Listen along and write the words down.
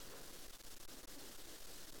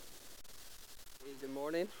Good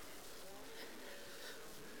morning.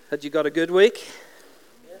 Had you got a good week?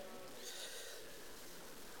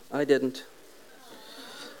 I didn't.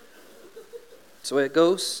 That's the way it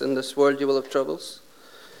goes. In this world you will have troubles.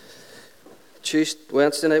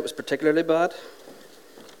 Wednesday night was particularly bad.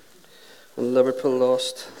 And Liverpool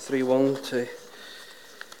lost 3-1 to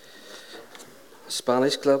a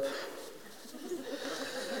Spanish club.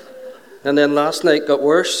 And then last night got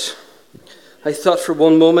worse. I thought for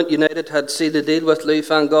one moment United had sealed the deal with Louis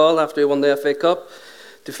van Gaal after he won the FA Cup,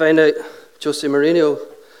 to find out Jose Mourinho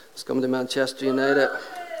has come to Manchester United.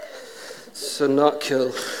 So not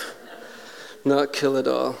cool. Not cool at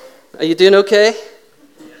all. Are you doing okay?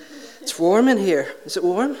 It's warm in here. Is it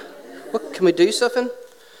warm? What, can we do something?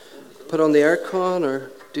 Put on the aircon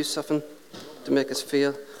or do something to make us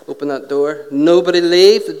feel? Open that door. Nobody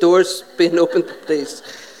leave. The door's being opened, please.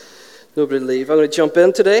 Nobody leave. I'm going to jump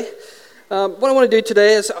in today. What I want to do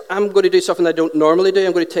today is I'm going to do something I don't normally do.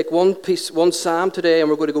 I'm going to take one psalm today, and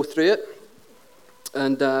we're going to go through it.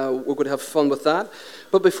 And we're going to have fun with that.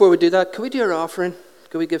 But before we do that, can we do our offering?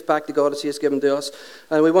 Can we give back to God as He has given to us?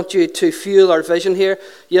 And we want you to fuel our vision here.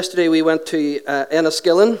 Yesterday we went to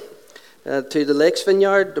Enniskillen, to the Lakes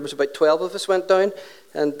Vineyard. There was about 12 of us went down,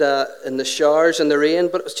 and in the showers and the rain.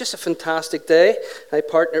 But it was just a fantastic day. I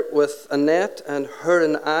partnered with Annette, and her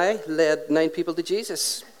and I led 9 people to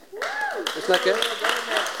Jesus. Isn't that good?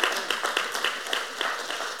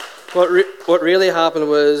 What really happened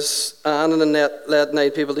was Anne and Annette led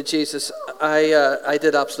 9 people to Jesus. I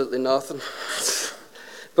did absolutely nothing.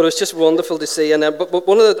 But it was just wonderful to see. And but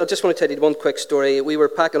I just want to tell you one quick story. We were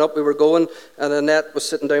packing up, we were going, and Annette was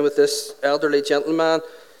sitting down with this elderly gentleman,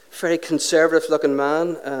 very conservative-looking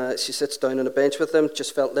man. She sits down on a bench with him,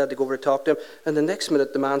 just felt led to go over and talk to him. And the next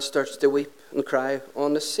minute, the man starts to weep and cry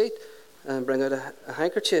on the seat and bring out a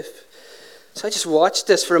handkerchief. So I just watched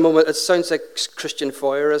this for a moment. It sounds like Christian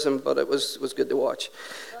voyeurism, but it was good to watch.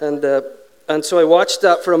 And so I watched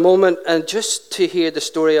that for a moment, and just to hear the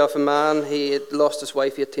story of a man, he had lost his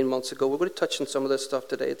wife 18 months ago. We're going to touch on some of this stuff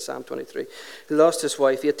today at Psalm 23. He lost his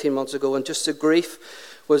wife 18 months ago, and just the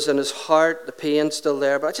grief was in his heart, the pain still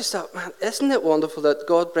there. But I just thought, man, isn't it wonderful that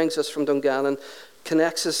God brings us from Dungannon,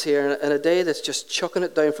 connects us here in a day that's just chucking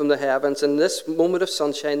it down from the heavens. And this moment of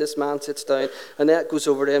sunshine, this man sits down, and Annette goes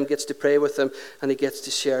over to him, gets to pray with him, and he gets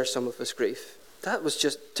to share some of his grief. That was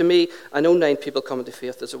just, to me, I know 9 people coming to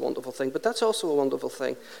faith is a wonderful thing, but that's also a wonderful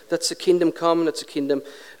thing. That's a kingdom coming, it's a kingdom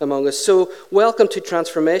among us. So welcome to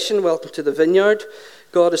Transformation, welcome to the Vineyard.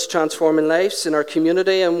 God is transforming lives in our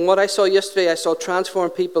community, and what I saw yesterday, I saw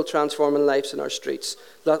transformed people transforming lives in our streets.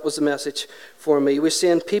 That was the message for me. We're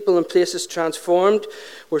seeing people and places transformed.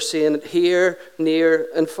 We're seeing it here, near,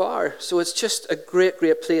 and far. So it's just a great,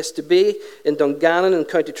 great place to be in Dungannon and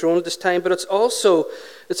County Tyrone at this time, but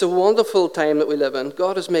it's a wonderful time that we live in.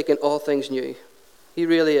 God is making all things new. He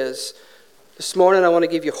really is. This morning, I want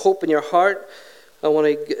to give you hope in your heart.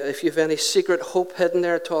 If you have any secret hope hidden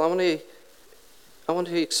there at all, I want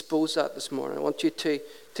to expose that this morning. I want you to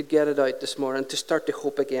get it out this morning, to start to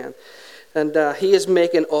hope again. And He is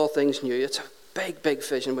making all things new. It's a big, big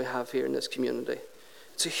vision we have here in this community.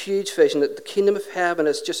 It's a huge vision that the kingdom of heaven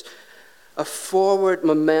is just a forward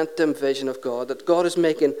momentum vision of God, that God is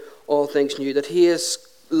making all things new, that He is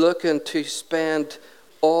looking to spend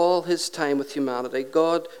all His time with humanity.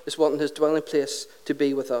 God is wanting His dwelling place to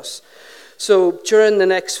be with us. So during the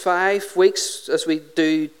next 5 weeks, as we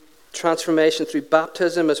do transformation through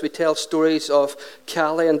baptism, as we tell stories of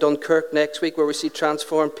Calais and Dunkirk next week, where we see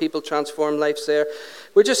transformed people, transform lives there.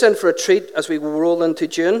 We're just in for a treat as we roll into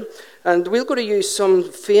June, and we're going to use some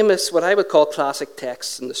famous, what I would call classic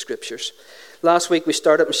texts in the scriptures. Last week we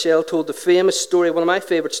started, Michelle told the famous story, one of my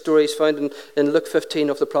favourite stories found in Luke 15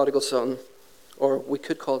 of the prodigal son, or we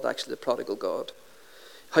could call it actually the prodigal God.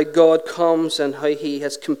 How God comes and how He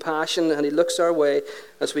has compassion and He looks our way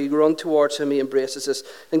as we run towards Him, He embraces us.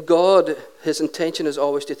 And God, His intention is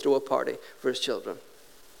always to throw a party for His children.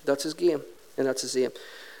 That's His game and that's His aim.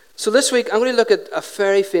 So this week I'm going to look at a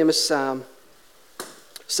very famous psalm,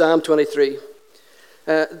 Psalm 23.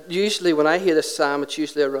 Usually when I hear this psalm, it's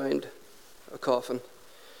usually around a coffin.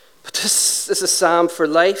 But this is a psalm for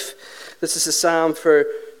life. This is a psalm for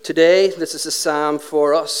today. This is a psalm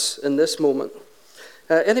for us in this moment.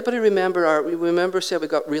 Anybody remember said we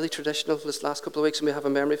got really traditional this last couple of weeks and we have a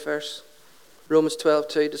memory verse? Romans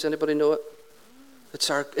 12:2. Does anybody know it?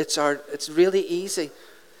 It's really easy.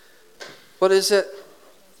 What is it?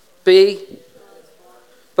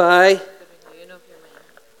 By.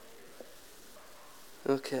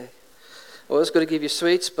 Okay. I was going to give you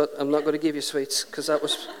sweets, but I'm not going to give you sweets because that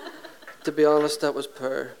was, to be honest, that was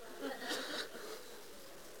poor.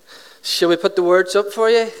 Shall we put the words up for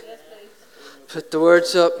you? Put the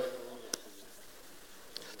words up.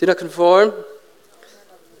 Do not conform,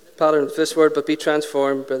 pattern of this word, but be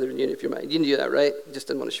transformed by the renewing of your mind. You knew that, right? You just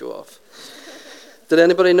didn't want to show off. Did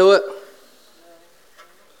anybody know it?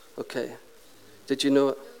 Okay. Did you know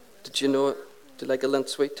it? Did you know it? Would you like a Lindt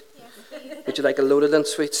sweet? Yes. Would you like a load of Lindt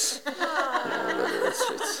sweets? A load of Lindt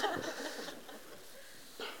sweets.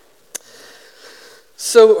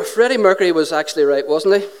 So Freddie Mercury was actually right,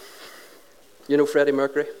 wasn't he? You know Freddie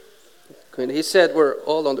Mercury? He said we're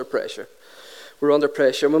all under pressure. We're under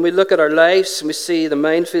pressure. When we look at our lives and we see the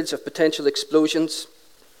minefields of potential explosions,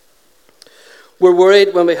 we're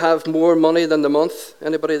worried when we have more money than the month.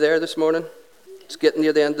 Anybody there this morning? It's getting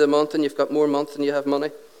near the end of the month and you've got more month than you have money.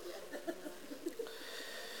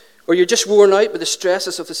 Or you're just worn out with the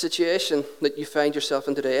stresses of the situation that you find yourself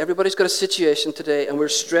in today. Everybody's got a situation today and we're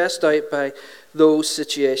stressed out by those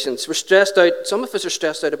situations. We're stressed out. Some of us are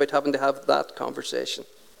stressed out about having to have that conversation.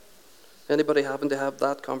 Anybody having to have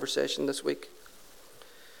that conversation this week?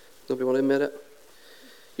 Nobody want to admit it?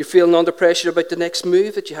 You're feeling under pressure about the next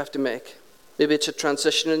move that you have to make. Maybe it's a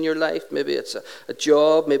transition in your life. Maybe it's a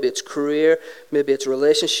job. Maybe it's career. Maybe it's a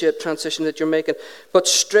relationship transition that you're making. But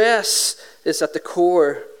stress is at the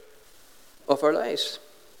core of our lives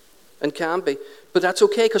and can be. But that's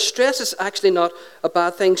okay because stress is actually not a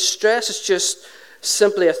bad thing. Stress is just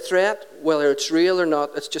simply a threat, whether it's real or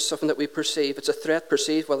not. It's just something that we perceive. It's a threat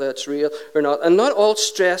perceived, whether it's real or not. And not all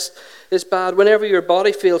stress is bad. Whenever your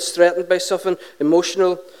body feels threatened by something,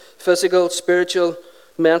 emotional, physical, spiritual,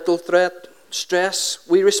 mental threat, stress,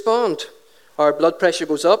 we respond. Our blood pressure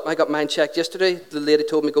goes up. I got mine checked yesterday. The lady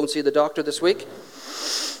told me go and see the doctor this week.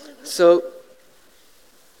 So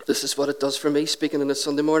this is what it does for me, speaking on a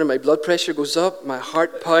Sunday morning. My blood pressure goes up, my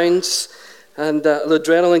heart pounds, and the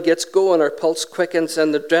adrenaline gets going, our pulse quickens,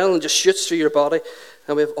 and the adrenaline just shoots through your body,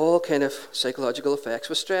 and we have all kind of psychological effects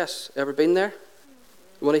with stress. Ever been there?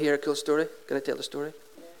 You want to hear a cool story? Can I tell the story?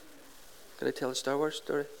 Can I tell a Star Wars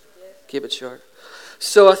story? Keep it short.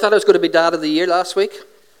 So I thought I was going to be Dad of the Year last week.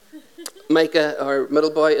 Micah, our middle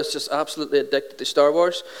boy, is just absolutely addicted to Star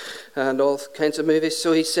Wars and all kinds of movies.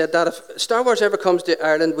 So he said, Dad, if Star Wars ever comes to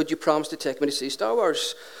Ireland, would you promise to take me to see Star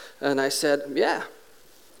Wars? And I said, yeah.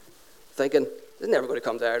 Thinking, they're never going to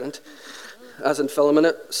come to Ireland, as in filming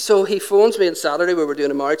it. So he phones me on Saturday. We were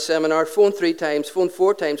doing a marriage seminar. Phoned 3 times, phoned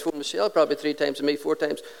 4 times, phoned Michelle probably 3 times, and me 4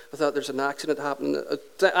 times. I thought there's an accident happening.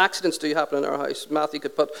 Accidents do happen in our house. Matthew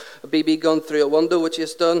could put a BB gun through a window, which he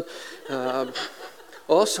has done.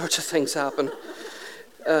 All sorts of things happen.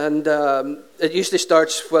 And it usually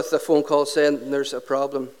starts with a phone call saying there's a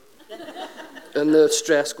problem. And the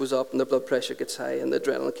stress goes up and the blood pressure gets high and the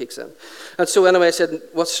adrenaline kicks in. And so anyway, I said,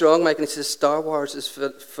 what's wrong, Mike? And he says, Star Wars is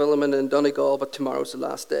filming in Donegal, but tomorrow's the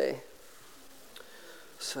last day.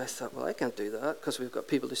 So I thought, well, I can't do that because we've got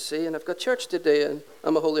people to see and I've got church to do and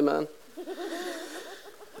I'm a holy man.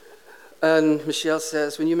 And Michelle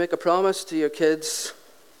says, when you make a promise to your kids,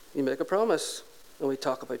 you make a promise. And we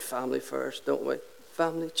talk about family first, don't we?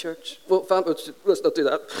 Family, church. Well, let's not do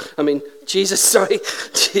that. I mean, Jesus, sorry.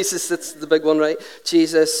 Jesus, that's the big one, right?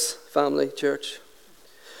 Jesus, family, church.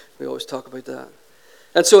 We always talk about that.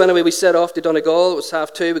 And so anyway, we set off to Donegal. It was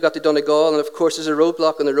 2:30. We got to Donegal. And of course, there's a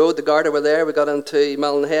roadblock on the road. The Garda were there. We got into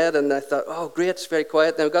Mallinhead. And I thought, oh, great, it's very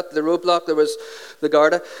quiet. Then we got to the roadblock. There was the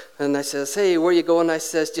Garda. And I says, hey, where are you going? I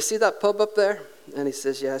says, do you see that pub up there? And he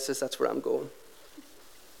says, yeah. I says, that's where I'm going.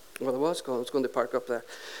 Well, I was going to park up there.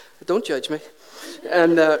 Don't judge me.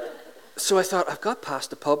 And so I thought, I've got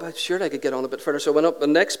past the pub. I'm sure I could get on a bit further. So I went up the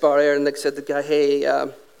next bar there and they said to the guy, hey,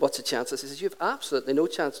 what's the chances? He says, you have absolutely no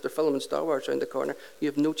chance. They're filming Star Wars around the corner. You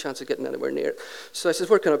have no chance of getting anywhere near it. So I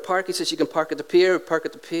says, where can I park? He says, you can park at the pier. We park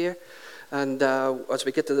at the pier. And as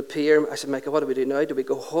we get to the pier, I said, Micah, what do we do now? Do we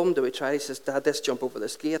go home? Do we try? He says, Dad, let's jump over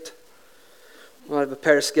this gate. Well, I have a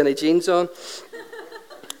pair of skinny jeans on.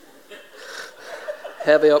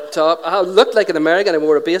 Heavy up top. I looked like an American. I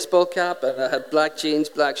wore a baseball cap and I had black jeans,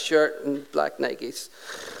 black shirt and black Nikes.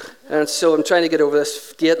 And so I'm trying to get over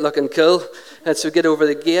this gate looking cool. And so we get over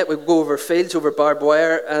the gate, we go over fields, over barbed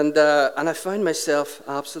wire, and I found myself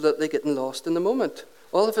absolutely getting lost in the moment.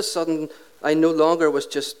 All of a sudden, I no longer was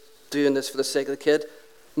just doing this for the sake of the kid.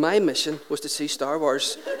 My mission was to see Star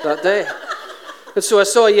Wars that day. And so I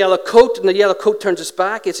saw a yellow coat, and the yellow coat turns us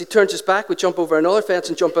back. As he turns us back, we jump over another fence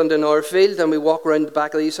and jump into another field, and we walk around the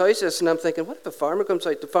back of these houses. And I'm thinking, what if a farmer comes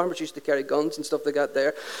out? The farmers used to carry guns and stuff they got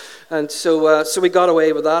there. And so we got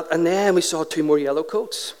away with that. And then we saw 2 more yellow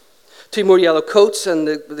coats. 2 more yellow coats, and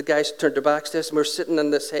the guys turned their backs to us, and we were sitting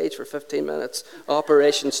in this hedge for 15 minutes.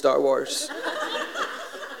 Operation Star Wars.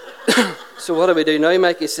 So what do we do now,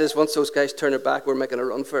 Mike? He says, once those guys turn their back, we're making a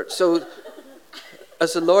run for it. So,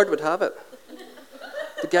 as the Lord would have it,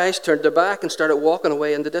 the guys turned their back and started walking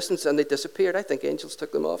away in the distance, and they disappeared. I think angels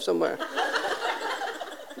took them off somewhere.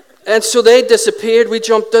 And so they disappeared. We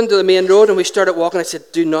jumped into the main road and we started walking. I said,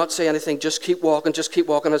 do not say anything. Just keep walking. Just keep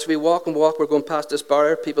walking. As we walk and walk, we're going past this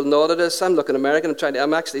bar. People nodded at us. I'm looking American.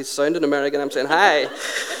 I'm actually sounding American. I'm saying, hi.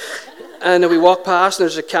 And then we walk past and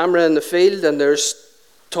there's a camera in the field and there's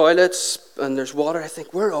toilets and there's water. I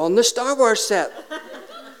think, we're on the Star Wars set.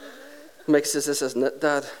 Mike says, this isn't it,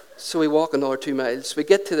 Dad. So we walk another 2 miles. We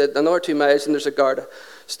get to another 2 miles and there's a guard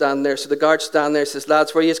standing there. So the guard standing there says,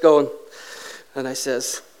 lads, where are you going? And I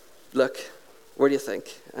says, look, where do you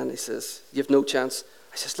think? And he says, you've no chance.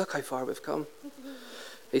 I says, look how far we've come.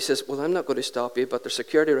 He says, well, I'm not going to stop you, but there's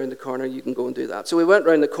security around the corner. You can go and do that. So we went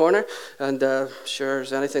around the corner, and sure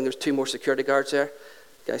as anything, there's 2 more security guards there.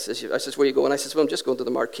 The guy says, I says, where are you going? I says, well, I'm just going to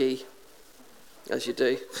the marquee, as you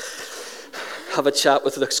do. Have a chat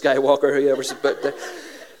with Luke Skywalker, whoever's about there.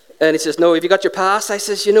 And he says, no, have you got your pass? I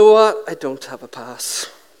says, you know what? I don't have a pass,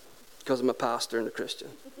 because I'm a pastor and a Christian.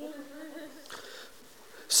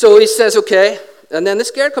 So he says, okay. And then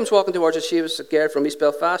this girl comes walking towards us. She was a girl from East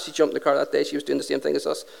Belfast. She jumped in the car that day. She was doing the same thing as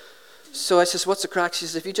us. So I says, what's the crack? She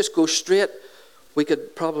says, if you just go straight, we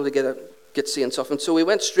could probably get seeing something. So we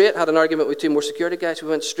went straight, had an argument with 2 more security guys. We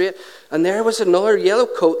went straight. And there was another yellow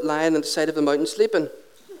coat lying on the side of the mountain sleeping,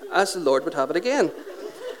 as the Lord would have it again.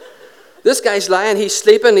 This guy's lying, he's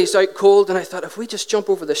sleeping, he's out cold. And I thought, if we just jump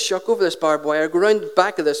over this shuck, over this barbed wire, go around the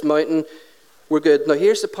back of this mountain, we're good. Now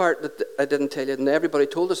here's the part that I didn't tell you, and everybody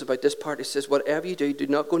told us about this part. He says, whatever you do, do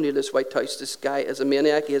not go near this White House. This guy is a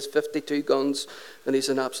maniac. He has 52 guns, and he's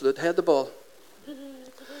an absolute head the ball.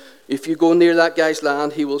 If you go near that guy's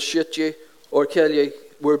land, he will shoot you or kill you.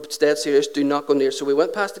 We're dead serious. Do not go near. So we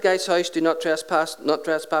went past the guy's house. Do not trespass. Not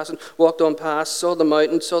trespassing. Walked on past. Saw the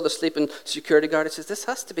mountain. Saw the sleeping security guard. He says, this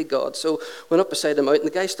has to be God. So went up beside the mountain.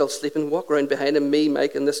 The guy's still sleeping. Walk around behind him. Me,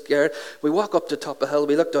 Mike, and this girl. We walk up the top of the hill.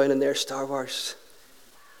 We look down, and there's Star Wars.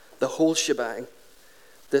 The whole shebang.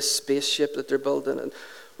 This spaceship that they're building and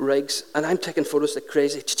rigs. And I'm taking photos like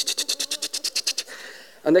crazy.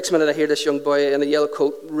 And next minute I hear this young boy in a yellow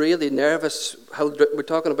coat, really nervous. We're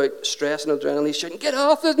talking about stress and adrenaline. He's shouting, get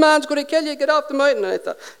off, this man's going to kill you, get off the mountain. And I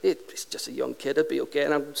thought, hey, he's just a young kid, it'll be okay.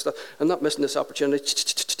 And I'm not missing this opportunity.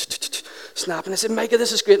 Snapping. I said, Micah,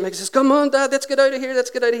 this is great. Micah says, come on, Dad, let's get out of here,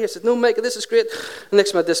 let's get out of here. I said, no, Micah, this is great. And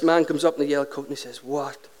next minute this man comes up in a yellow coat and he says,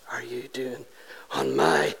 what are you doing on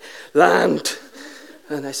my land?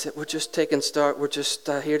 And I said, we're just here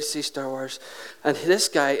to see Star Wars. And this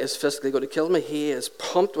guy is physically going to kill me. He is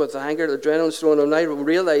pumped with anger, the adrenaline's thrown him. And I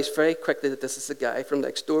realized very quickly that this is the guy from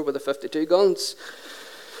next door with the 52 guns.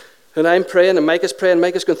 And I'm praying, and Mike is praying.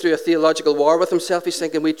 Mike is going through a theological war with himself. He's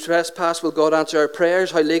thinking, we trespass, will God answer our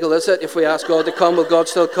prayers? How legal is it? If we ask God to come, will God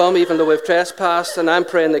still come, even though we've trespassed? And I'm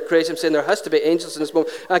praying like crazy. I'm saying, there has to be angels in this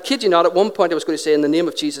moment. I kid you not, at one point I was going to say, in the name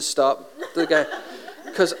of Jesus, stop. The guy...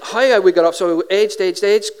 Because how we got off, so we aged,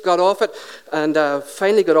 got off it, and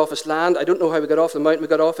finally got off his land. I don't know how we got off the mountain. We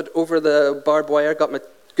got off it over the barbed wire, got my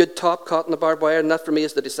good top caught in the barbed wire, and that for me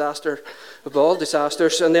is the disaster of all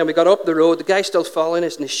disasters. And then we got up the road. The guy's still following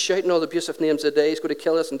us, and he's shouting all the abusive names of the day. He's going to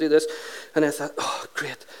kill us and do this. And I thought, oh,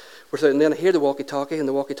 great. And then I hear the walkie-talkie, and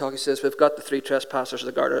the walkie-talkie says, we've got the 3 trespassers.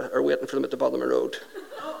 The guard are waiting for them at the bottom of the road.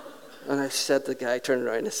 And I said to the guy, turned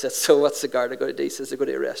around, and said, so what's the guard going to do? He says, they're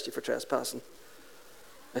going to arrest you for trespassing.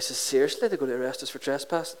 I said, seriously, they're going to arrest us for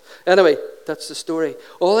trespassing? Anyway, that's the story.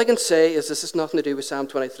 All I can say is this has nothing to do with Psalm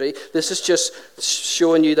 23. This is just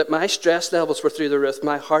showing you that my stress levels were through the roof.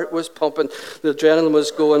 My heart was pumping. The adrenaline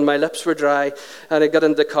was going. My lips were dry. And I got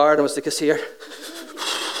into the car and I was like, here.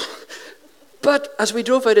 But as we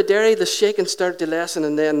drove out of Derry, the shaking started to lessen.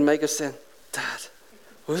 And then Mike was saying, Dad,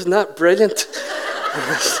 wasn't that brilliant?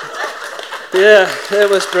 Yeah, it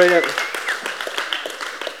was brilliant.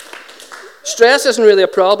 Stress isn't really a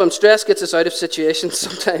problem. Stress gets us out of situations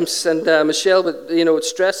sometimes. And Michelle,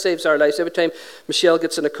 stress saves our lives. Every time Michelle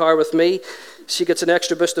gets in a car with me, she gets an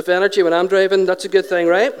extra boost of energy when I'm driving. That's a good thing,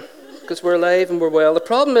 right? Because we're alive and we're well. The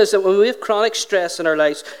problem is that when we have chronic stress in our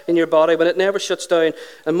lives, in your body, when it never shuts down,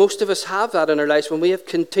 and most of us have that in our lives, when we have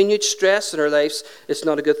continued stress in our lives, it's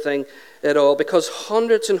not a good thing at all. Because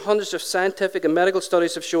hundreds and hundreds of scientific and medical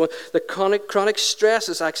studies have shown that chronic stress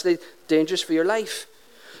is actually dangerous for your life.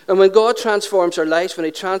 And when God transforms our lives, when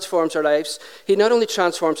he transforms our lives, he not only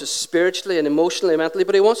transforms us spiritually and emotionally and mentally,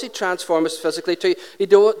 but he wants to transform us physically too. He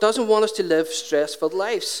doesn't want us to live stress-filled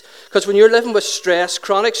lives. Because when you're living with stress,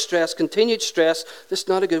 chronic stress, continued stress, that's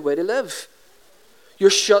not a good way to live. You're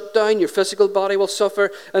shut down, your physical body will suffer,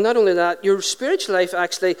 and not only that, your spiritual life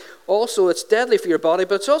actually also, it's deadly for your body,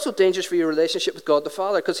 but it's also dangerous for your relationship with God the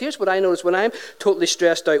Father. Because here's what I notice: when I'm totally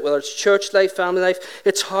stressed out, whether it's church life, family life,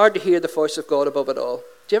 it's hard to hear the voice of God above it all.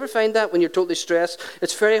 Do you ever find that when you're totally stressed?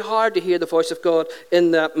 It's very hard to hear the voice of God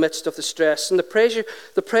in that midst of the stress. And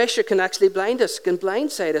the pressure can actually blind us, can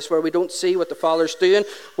blindside us, where we don't see what the Father's doing,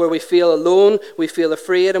 where we feel alone, we feel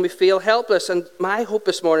afraid, and we feel helpless. And my hope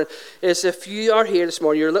this morning is, if you are here this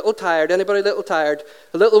morning, you're a little tired. Anybody a little tired?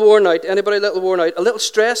 A little worn out? Anybody a little worn out? A little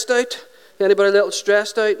stressed out? Anybody a little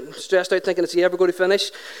stressed out? Stressed out thinking, is he ever going to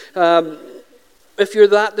finish? If you're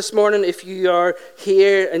that this morning, if you are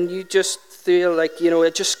here and you just feel like,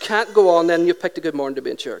 it just can't go on, then you've picked a good morning to be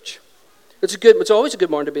in church. It's always a good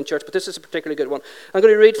morning to be in church, but this is a particularly good one. I'm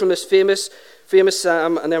going to read from this famous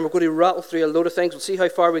psalm, and then we're going to rattle through a load of things. We'll see how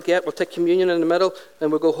far we get. We'll take communion in the middle,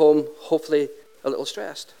 and we'll go home, hopefully, a little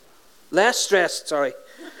stressed. Less stressed, sorry.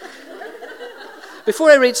 Before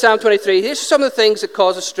I read Psalm 23, here's some of the things that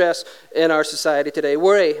causes stress in our society today.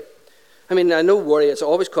 Worry. I mean, I know worry has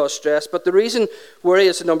always caused stress, but the reason worry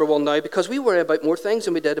is the number one now, because we worry about more things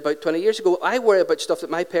than we did about 20 years ago. I worry about stuff that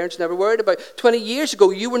my parents never worried about. 20 years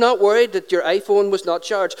ago, you were not worried that your iPhone was not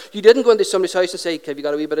charged. You didn't go into somebody's house and say, have you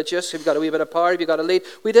got a wee bit of juice? Have you got a wee bit of power? Have you got a lead?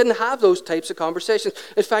 We didn't have those types of conversations.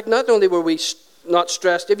 In fact, not only were we not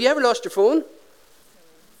stressed, have you ever lost your phone?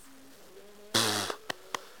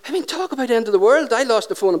 I mean, talk about the end of the world. I lost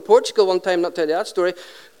the phone in Portugal one time, not tell you that story.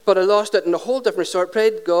 But I lost it in a whole different resort.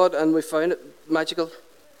 Prayed God, and we found it magical,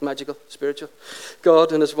 spiritual.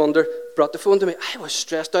 God in his wonder brought the phone to me. I was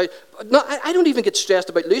stressed out. No, I don't even get stressed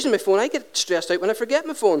about losing my phone. I get stressed out when I forget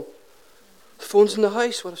my phone. The phone's in the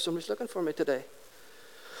house. What if somebody's looking for me today?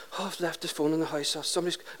 Oh, I've left this phone in the house. Oh,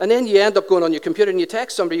 and then you end up going on your computer and you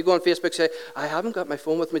text somebody. You go on Facebook and say, I haven't got my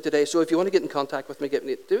phone with me today, so if you want to get in contact with me,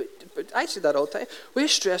 do it. I see that all the time. We're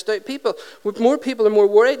stressed out people. More people are more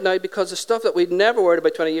worried now because the stuff that we never worried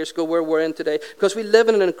about 20 years ago, we're worrying today, because we live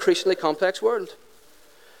in an increasingly complex world.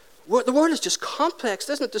 The world is just complex,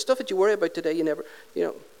 isn't it? The stuff that you worry about today, you never,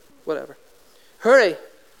 whatever. Hurry.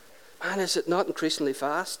 Man, is it not increasingly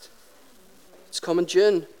fast? It's coming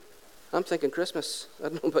June. I'm thinking Christmas. I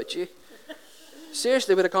don't know about you.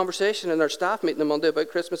 Seriously, we had a conversation in our staff meeting on Monday about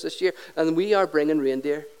Christmas this year, and we are bringing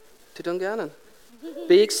reindeer to Dungannon.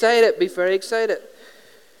 Be excited. Be very excited.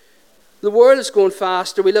 The world is going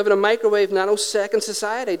faster. We live in a microwave nanosecond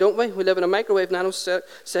society, don't we? We live in a microwave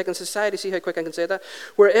nanosecond society. See how quick I can say that?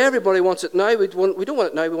 Where everybody wants it now. We don't want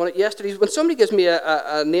it now. We want it yesterday. When somebody gives me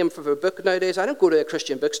a name for a book nowadays, I don't go to a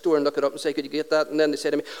Christian bookstore and look it up and say, could you get that? And then they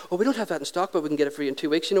say to me, oh, we don't have that in stock, but we can get it for you in 2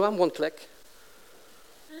 weeks. I'm one click.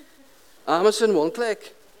 Amazon, one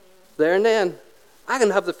click. There and then. I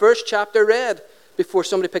can have the first chapter read before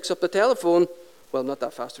somebody picks up the telephone. Well, not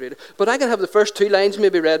that fast to read it. But I can have the first 2 lines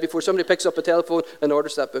maybe read before somebody picks up a telephone and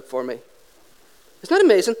orders that book for me. Isn't that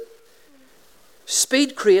amazing?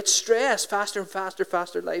 Speed creates stress. Faster and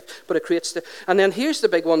faster life. But it creates... And then here's the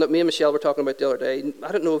big one that me and Michelle were talking about the other day.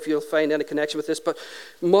 I don't know if you'll find any connection with this, but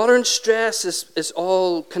modern stress is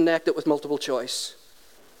all connected with multiple choice.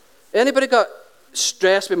 Anybody got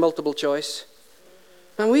stress with multiple choice?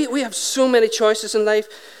 And we have so many choices in life,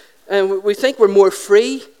 and we think we're more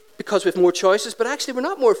free because we have more choices, but actually we're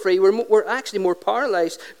not more free. We're actually more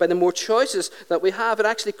paralyzed by the more choices that we have. It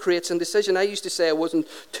actually creates indecision. I used to say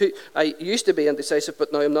I used to be indecisive,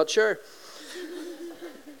 but now I'm not sure.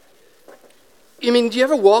 Do you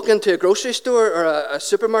ever walk into a grocery store or a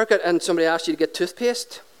supermarket and somebody asks you to get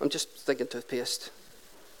toothpaste? I'm just thinking toothpaste.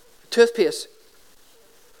 Toothpaste.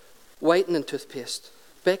 Whitening toothpaste.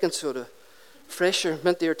 Baking soda. Fresher,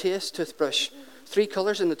 mintier taste toothbrush. 3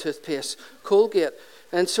 colours in the toothpaste. Colgate.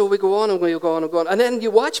 And so we go on and we go on and go on. And then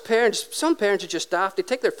you watch parents. Some parents are just daft. They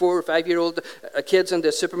take their 4 or 5-year-old kids into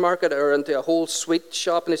a supermarket or into a whole sweet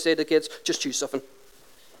shop, and they say to the kids, just choose something.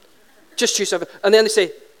 Just choose something. And then they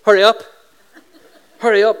say, hurry up.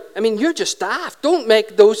 Hurry up. You're just daft. Don't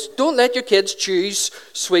let your kids choose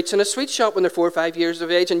sweets in a sweet shop when they're 4 or 5 years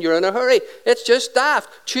of age and you're in a hurry. It's just daft.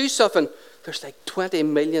 Choose something. There's like 20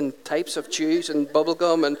 million types of chews and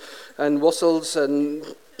bubblegum and whistles and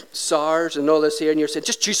SARS and all this here, and you're saying,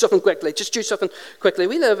 just choose something quickly, just choose something quickly.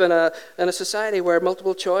 We live in a society where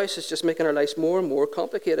multiple choice is just making our lives more and more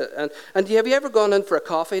complicated. And have you ever gone in for a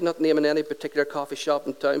coffee, not naming any particular coffee shop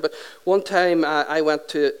in town, but one time I went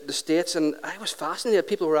to the States and I was fascinated.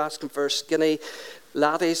 People were asking for skinny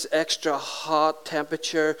lattes, extra hot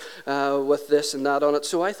temperature with this and that on it.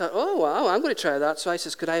 So I thought, oh wow, I'm going to try that. So I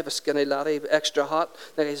says, could I have a skinny latte, extra hot?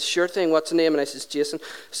 And he says, sure thing, what's the name? And I says, Jason.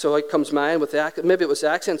 So out comes mine with the accent, maybe it was the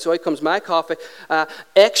accent. So out comes my coffee,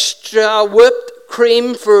 extra whipped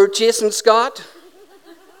cream for Jason Scott.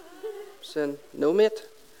 saying, no, mate.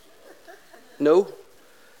 No.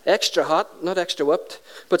 Extra hot, not extra whipped.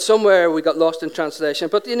 But somewhere we got lost in translation.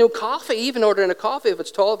 But, coffee, even ordering a coffee, if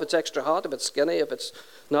it's tall, if it's extra hot, if it's skinny, if it's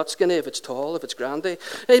not skinny, if it's tall, if it's grande.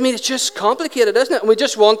 I mean, it's just complicated, isn't it? And we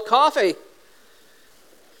just want coffee.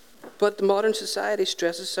 But the modern society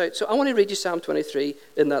stresses out. So I want to read you Psalm 23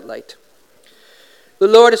 in that light. The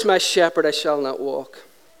Lord is my shepherd, I shall not walk.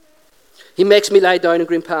 He makes me lie down in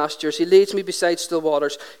green pastures. He leads me beside still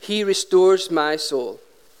waters. He restores my soul.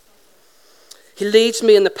 He leads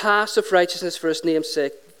me in the paths of righteousness for his name's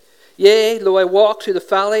sake. Yea, though I walk through the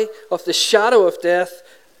valley of the shadow of death,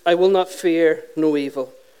 I will not fear no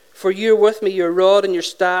evil. For you are with me, your rod and your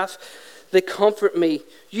staff, they comfort me.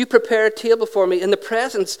 You prepare a table for me in the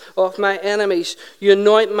presence of my enemies. You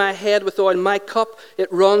anoint my head with oil. My cup,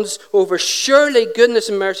 it runs over. Surely goodness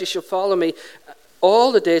and mercy shall follow me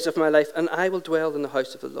all the days of my life, and I will dwell in the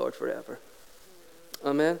house of the Lord forever.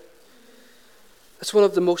 Amen. It's one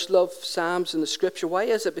of the most loved psalms in the scripture. Why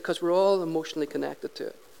is it? Because we're all emotionally connected to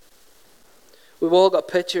it. We've all got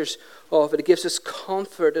pictures of it. It gives us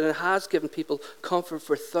comfort, and it has given people comfort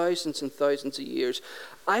for thousands and thousands of years.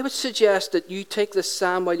 I would suggest that you take this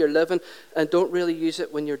psalm while you're living and don't really use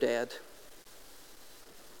it when you're dead.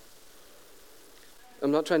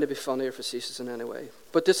 I'm not trying to be funny or facetious in any way,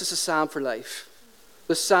 but this is a psalm for life.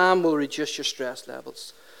 The psalm will reduce your stress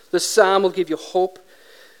levels. The psalm will give you hope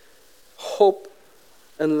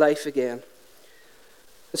and life again.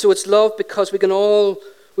 And so it's love because we can all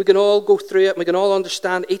go through it, and we can all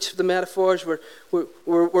understand each of the metaphors.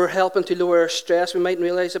 We're helping to lower our stress. We mightn't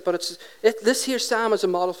realize it, but this here psalm is a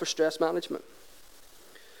model for stress management.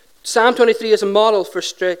 Psalm 23 is a model for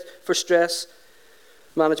stress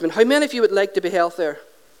management. How many of you would like to be healthier?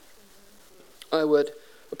 I would.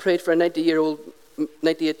 I prayed for a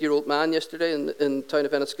 98-year-old man yesterday in the town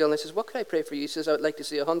of Enniskillen, and I says, what can I pray for you? He says, I would like to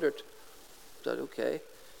see 100. Is that okay?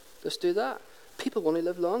 Let's do that. People want to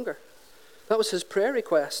live longer. That was his prayer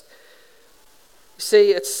request.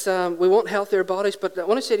 See, it's we want healthier bodies, but I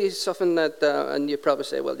want to say to you something that, and you probably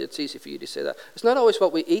say, well, it's easy for you to say that. It's not always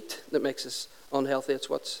what we eat that makes us unhealthy. It's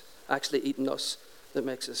what's actually eating us that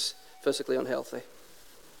makes us physically unhealthy. Do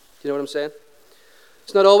you know what I'm saying?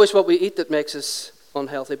 It's not always what we eat that makes us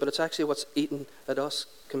unhealthy, but it's actually what's eaten at us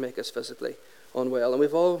can make us physically unwell. And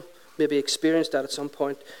we've all maybe experienced that at some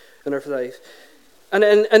point in our life. And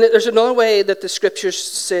there's another way that the scriptures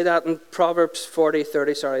say that in Proverbs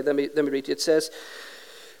 40:30. Let me read you. It says,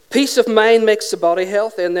 peace of mind makes the body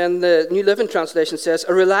healthy. And then the New Living Translation says,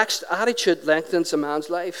 a relaxed attitude lengthens a man's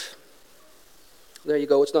life. There you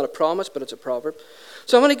go. It's not a promise, but it's a proverb.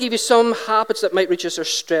 So I want to give you some habits that might reduce our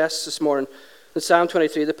stress this morning. In Psalm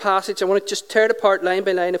 23, the passage, I want to just tear it apart line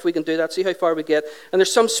by line if we can do that, see how far we get. And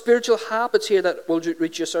there's some spiritual habits here that will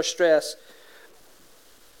reduce our stress.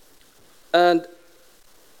 And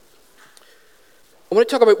I want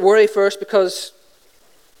to talk about worry first because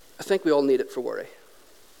I think we all need it for worry.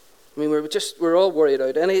 I mean, we're all worried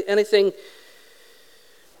out. Anything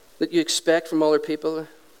that you expect from other people,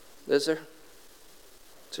 is there?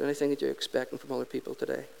 Is there anything that you're expecting from other people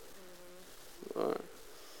today? All right.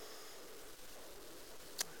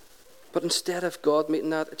 But instead of God meeting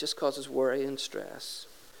that, it just causes worry and stress.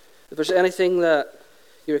 If there's anything that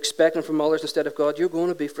you're expecting from others instead of God, you're going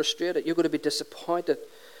to be frustrated. You're going to be disappointed.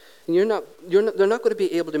 And they're not going to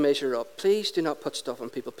be able to measure up. Please do not put stuff on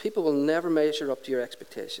people. People will never measure up to your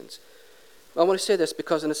expectations. I want to say this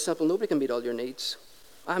because it's simple. Nobody can meet all your needs.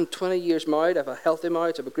 I'm 20 years married. I have a healthy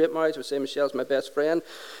marriage. I have a great marriage. I would say Michelle's my best friend.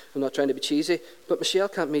 I'm not trying to be cheesy. But Michelle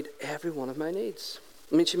can't meet every one of my needs.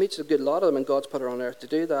 I mean, she meets a good lot of them, and God's put her on earth to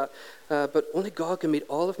do that. But only God can meet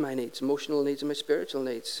all of my needs, emotional needs and my spiritual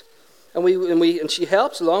needs. And she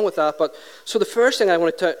helps along with that. But so the first thing I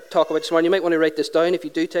want to talk about this morning, you might want to write this down if you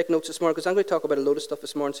do take notes this morning, because I'm going to talk about a load of stuff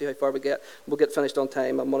this morning, see how far we get. We'll get finished on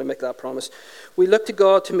time. I'm going to make that promise. We look to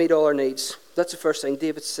God to meet all our needs. That's the first thing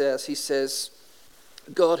David says. He says,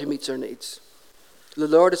 God who meets our needs. The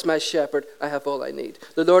Lord is my shepherd, I have all I need.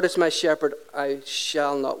 The Lord is my shepherd, I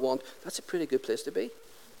shall not want. That's a pretty good place to be.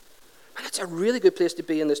 And that's a really good place to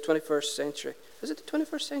be in this 21st century. Is it the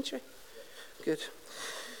 21st century? Good.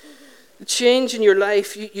 The change in your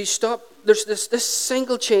life, you stop, there's this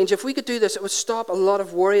single change. If we could do this, it would stop a lot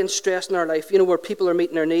of worry and stress in our life, where people are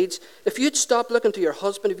meeting their needs. If you'd stop looking to your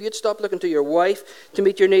husband, if you'd stop looking to your wife to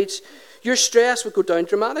meet your needs, your stress would go down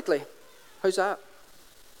dramatically. How's that?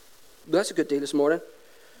 That's a good deal this morning.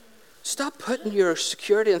 Stop putting your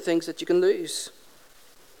security in things that you can lose.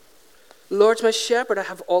 The Lord's my shepherd, I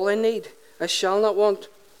have all I need. I shall not want.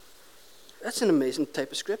 That's an amazing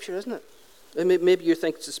type of scripture, isn't it? Maybe you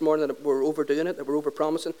think this morning that we're overdoing it, that we're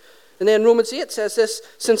overpromising. And then Romans 8 says this,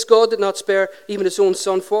 since God did not spare even his own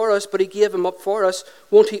son for us, but he gave him up for us,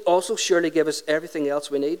 won't he also surely give us everything else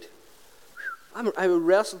we need? I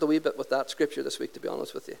wrestled a wee bit with that scripture this week, to be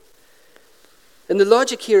honest with you. And the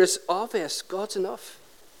logic here is obvious. God's enough.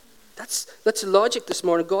 That's the logic this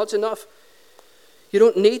morning. God's enough. You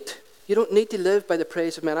don't need to live by the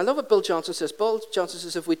praise of men. I love what Bill Johnson says. Bill Johnson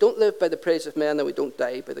says, if we don't live by the praise of men, then we don't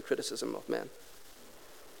die by the criticism of men.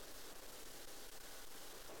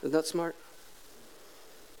 Isn't that smart?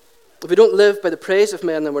 If we don't live by the praise of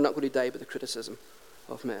men, then we're not going to die by the criticism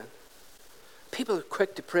of men. People are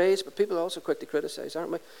quick to praise, but people are also quick to criticize, aren't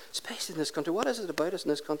we? Especially in this country. What is it about us in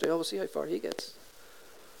this country? Oh, we'll see how far he gets.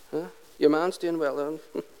 Huh? Your man's doing well,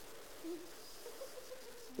 then.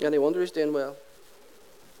 Any wonder he's doing well.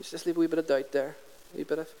 Just leave a wee bit of doubt there. A wee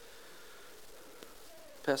bit of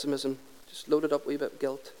pessimism. Just load it up, a wee bit of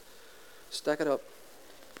guilt. Stack it up.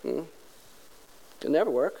 It'll never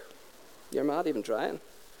work. You're mad even trying.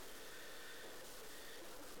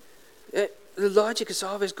 The logic is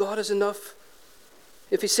obvious. God is enough.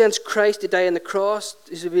 If he sends Christ to die on the cross,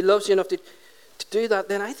 if he loves you enough to do that,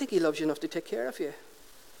 then I think he loves you enough to take care of you.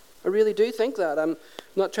 I really do think that. I'm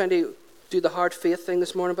not trying to do the hard faith thing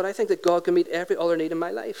this morning, but I think that God can meet every other need in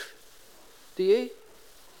my life. Do you?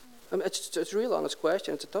 I mean, it's a real honest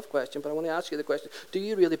question. It's a tough question, but I want to ask you the question. Do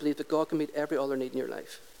you really believe that God can meet every other need in your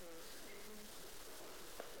life?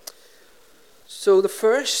 So the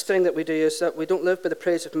first thing that we do is that we don't live by the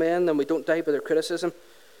praise of men, and we don't die by their criticism.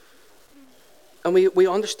 And we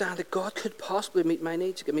understand that God could possibly meet my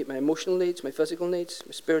needs. He could meet my emotional needs, my physical needs,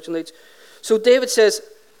 my spiritual needs. So David says,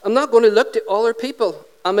 I'm not going to look to other people.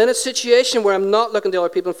 I'm in a situation where I'm not looking to other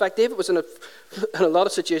people. In fact, David was in a lot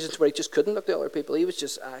of situations where he just couldn't look to other people. He was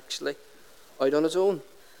just actually out on his own.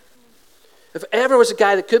 If ever was a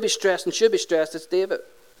guy that could be stressed and should be stressed, it's David.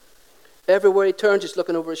 Everywhere he turns, he's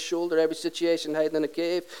looking over his shoulder. Every situation, hiding in a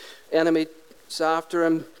cave. Enemies after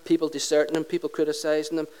him. People deserting him. People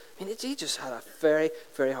criticizing him. I mean, he just had a very,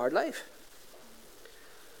 very hard life.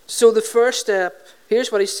 So the first step,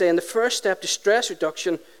 here's what he's saying. The first step to stress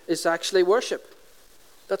reduction is actually worship.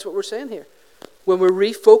 That's what we're saying here. When we're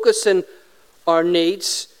refocusing our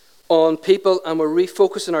needs on people and we're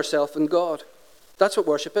refocusing ourselves on God. That's what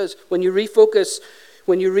worship is. When you refocus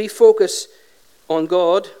on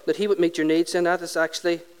God, that he would meet your needs, and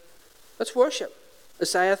that's worship.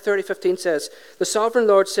 Isaiah 30:15 says, the sovereign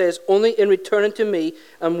Lord says, only in returning to me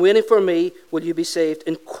and waiting for me will you be saved.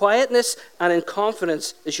 In quietness and in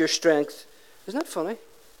confidence is your strength. Isn't that funny?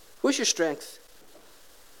 Where's your strength?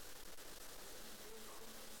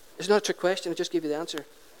 It's not a trick question, I just give you the answer.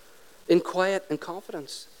 In quiet and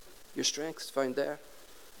confidence, your strength is found there.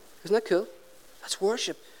 Isn't that cool? That's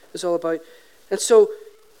worship. It's all about. And so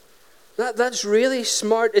that's really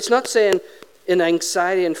smart. It's not saying in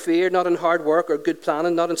anxiety and fear, not in hard work or good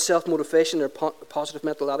planning, not in self-motivation or positive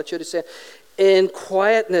mental attitude. It's saying in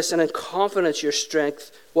quietness and in confidence your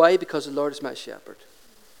strength. Why? Because the Lord is my shepherd.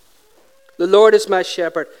 The Lord is my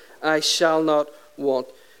shepherd. I shall not want.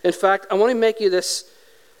 In fact, I want to make this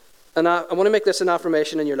an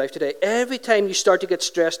affirmation in your life today. Every time you start to get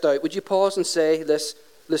stressed out, would you pause and say this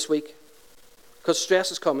week? Because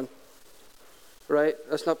stress is coming. Right?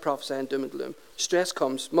 That's not prophesying doom and gloom. Stress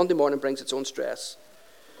comes. Monday morning brings its own stress.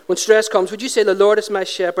 When stress comes, would you say, the Lord is my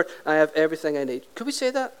shepherd, I have everything I need? Could we say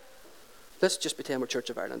that? Let's just pretend we're Church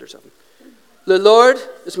of Ireland or something. The Lord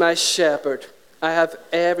is my shepherd, I have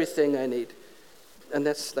everything I need. And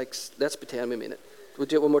let's pretend we mean it. We'll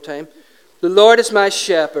do it one more time. The Lord is my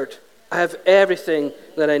shepherd, I have everything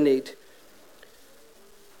that I need.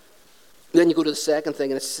 Then you go to the second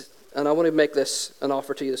thing, and I want to make this an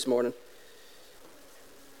offer to you this morning.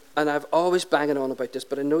 And I've always banging on about this,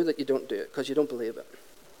 but I know that you don't do it because you don't believe it.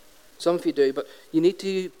 Some of you do, but you need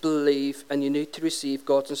to believe and you need to receive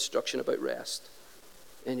God's instruction about rest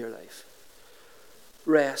in your life.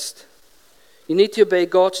 Rest. You need to obey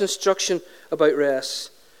God's instruction about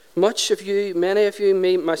rest. Many of you,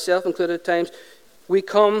 me, myself included at times, we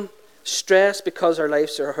come stressed because our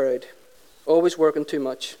lives are hurried. Always working too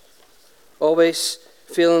much. Always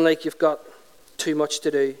feeling like you've got too much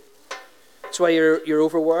to do. That's why you're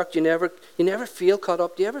overworked. You never feel caught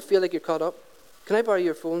up. Do you ever feel like you're caught up? Can I borrow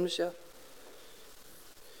your phone, Michelle?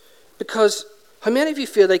 Because how many of you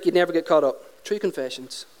feel like you never get caught up? True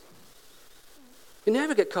confessions. You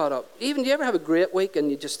never get caught up. Even do you ever have a great week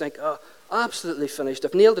and you just think, oh, absolutely finished.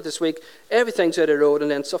 I've nailed it this week. Everything's out of the road,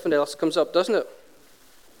 and then something else comes up, doesn't it?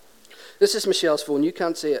 This is Michelle's phone. You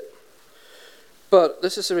can't see it. But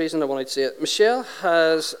this is the reason I wanted to see it. Michelle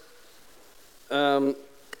has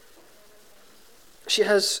she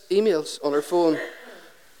has emails on her phone.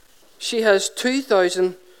 She has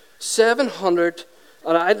 2,000 700,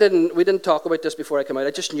 we didn't talk about this before I came out.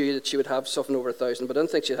 I just knew that she would have something over 1,000, but I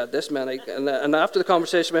didn't think she had this many. And after the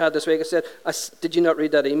conversation we had this week, I said, did you not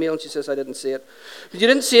read that email? And she says, I didn't see it. But you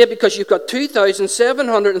didn't see it because you've got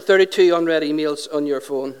 2,732 unread emails on your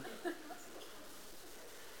phone.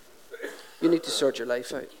 You need to sort your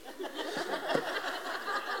life out.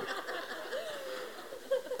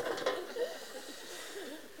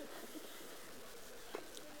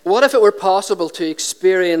 What if it were possible to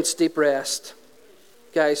experience deep rest?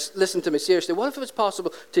 Guys, listen to me seriously. What if it was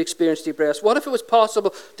possible to experience deep rest? What if it was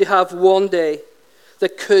possible to have one day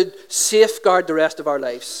that could safeguard the rest of our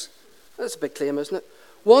lives? That's a big claim, isn't it?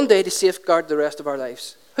 One day to safeguard the rest of our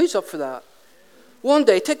lives. Who's up for that? One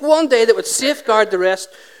day. Take one day that would safeguard the rest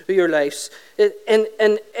of your lives.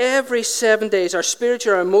 In every 7 days, our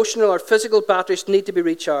spiritual, our emotional, our physical batteries need to be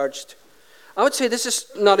recharged. I would say this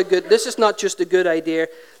is not just a good idea.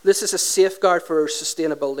 This is a safeguard for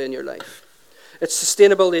sustainability in your life. It's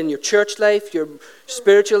sustainable in your church life, your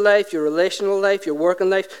spiritual life, your relational life, your working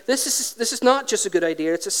life. This is not just a good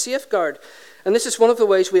idea. It's a safeguard. And this is one of the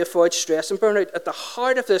ways we avoid stress and burnout. At the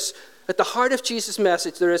heart of this, at the heart of Jesus'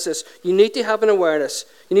 message, there is this. You need to have an awareness.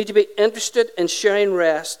 You need to be interested in sharing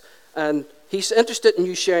rest. And he's interested in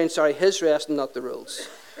you sharing, his rest and not the rules.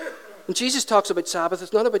 When Jesus talks about Sabbath,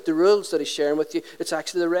 it's not about the rules that he's sharing with you. It's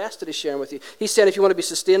actually the rest that he's sharing with you. He said if you want to be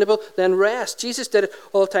sustainable, then rest. Jesus did it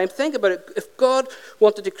all the time. Think about it. If God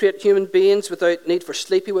wanted to create human beings without need for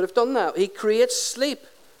sleep, he would have done that. He creates sleep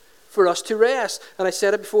for us to rest. And I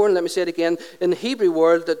said it before, and let me say it again. In the Hebrew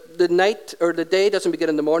world, the night or the day doesn't begin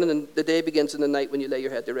in the morning, and the day begins in the night when you lay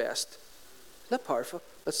your head to rest. Isn't that powerful?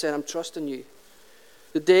 That's saying I'm trusting you.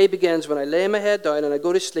 The day begins when I lay my head down and I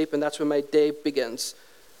go to sleep, and that's when my day begins.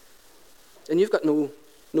 And you've got no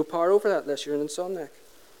power over that unless you're an insomniac.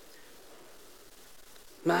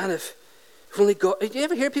 Man, if only God... Do you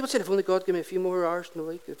ever hear people say, if only God could give me a few more hours in a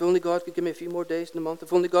week, if only God could give me a few more days in a month,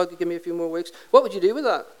 if only God could give me a few more weeks, what would you do with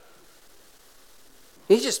that?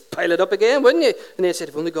 You just pile it up again, wouldn't you? And then said,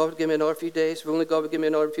 if only God would give me another few days, if only God would give me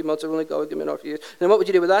another few months, if only God would give me another few years. And then what would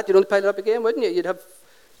you do with that? You'd only pile it up again, wouldn't you? You'd have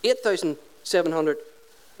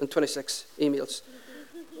 8,726 emails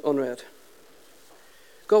unread.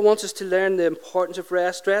 God wants us to learn the importance of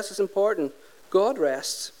rest. Rest is important. God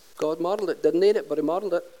rests. God modeled it. Didn't need it, but he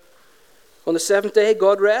modeled it. On the seventh day,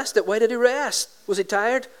 God rested. Why did he rest? Was he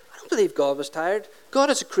tired? I don't believe God was tired. God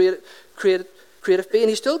is a creative being.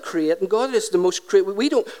 He's still creating. God is the most creative.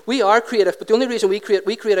 We are creative, but the only reason we create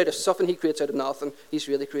out of something. He creates out of nothing. He's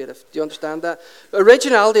really creative. Do you understand that?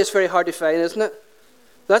 Originality is very hard to find, isn't it?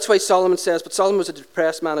 That's why Solomon says, but Solomon was a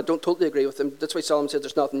depressed man. I don't totally agree with him. That's why Solomon says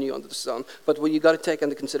there's nothing new under the sun. But you've got to take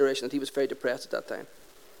into consideration that he was very depressed at that time.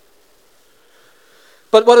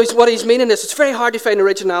 But what he's meaning is it's very hard to find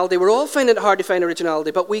originality. We're all finding it hard to find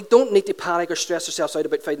originality, but we don't need to panic or stress ourselves out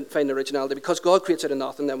about finding originality because God creates out of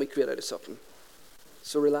nothing, then we create out of something.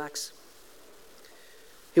 So relax.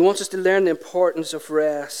 He wants us to learn the importance of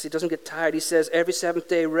rest. He doesn't get tired. He says every seventh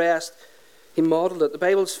day rest. He modeled it. The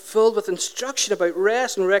Bible's filled with instruction about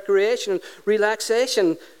rest and recreation and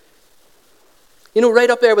relaxation. You know, right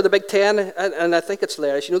up there with the big 10, and I think it's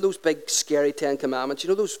hilarious. You know those big, scary 10 commandments? You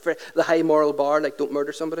know the high moral bar, like don't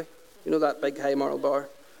murder somebody? You know that big high moral bar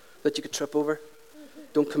that you could trip over?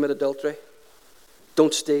 Don't commit adultery.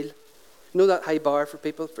 Don't steal. You know that high bar for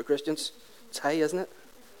people, for Christians? It's high, isn't it?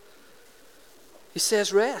 He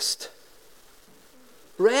says rest.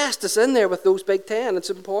 Rest is in there with those big 10.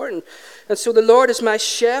 It's important. And so the Lord is my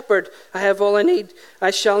shepherd. I have all I need.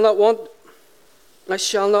 I shall not want. I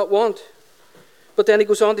shall not want. But then he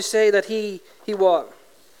goes on to say that he what?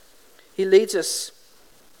 He leads us.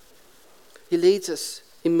 He leads us.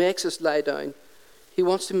 He makes us lie down. He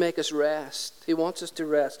wants to make us rest. He wants us to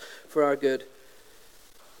rest for our good.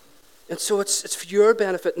 And so it's for your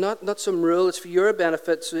benefit, not some rule. It's for your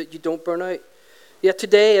benefit so that you don't burn out. Yet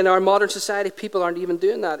today in our modern society, people aren't even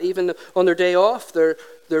doing that. Even on their day off, they're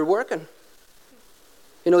working.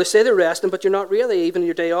 You know, they say they're resting, but you're not really. Even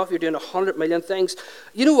your day off, you're doing 100 million things.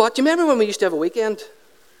 You know what? Do you remember when we used to have a weekend?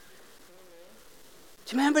 Do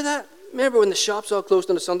you remember that? Remember when the shops all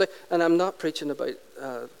closed on a Sunday? And I'm not preaching about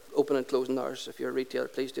open and closing hours. If you're a retailer,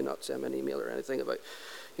 please do not send me an email or anything about,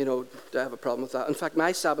 do I have a problem with that? In fact,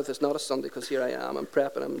 my Sabbath is not a Sunday because here I am. I'm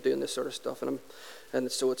prepping. I'm doing this sort of stuff, and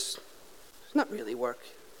so it's not really work.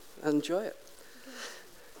 I enjoy it.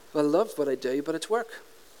 I love what I do, but it's work.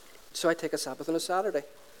 So I take a Sabbath on a Saturday.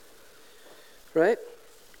 Right?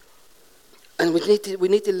 And we need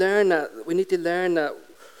to learn that. We need to learn that.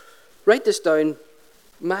 Write this down.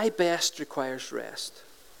 My best requires rest.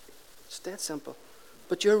 It's that simple.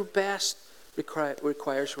 But your best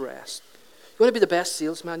requires rest. You want to be the best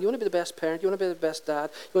salesman. You want to be the best parent. You want to be the best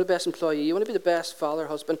dad. You want to be the best employee. You want to be the best father,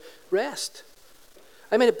 husband. Rest.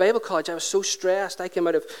 I mean, at Bible college, I was so stressed. I came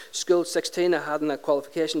out of school at 16. I hadn't a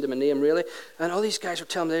qualification to my name, really. And all these guys were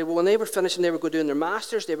telling me, when they were finishing, they were going to do their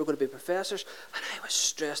masters. They were going to be professors. And I was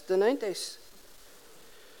stressed in the 90s.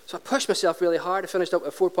 So I pushed myself really hard. I finished up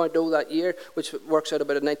with 4.0 that year, which works out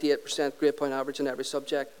about a 98% grade point average in every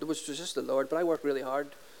subject. It was just the Lord, but I worked really hard,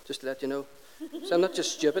 just to let you know. So I'm not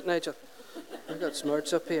just stupid, Nigel. I've got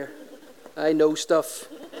smarts up here. I know stuff.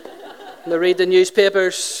 And I read the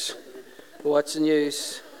newspapers. Watch the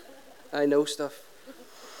news. I know stuff.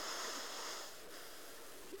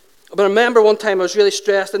 But I remember one time I was really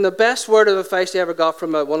stressed, and the best word of advice I ever got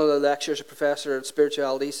from one of the lecturers, a professor at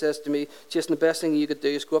spirituality, he says to me, Jason, the best thing you could do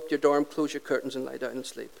is go up to your dorm, close your curtains, and lie down and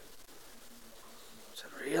sleep. I said,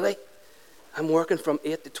 really? I'm working from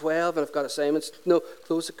 8 to 12, and I've got assignments. No,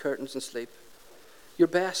 close the curtains and sleep. Your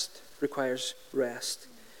best requires rest.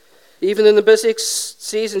 Even in the busy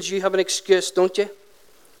seasons, you have an excuse, don't you?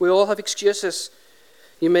 We all have excuses.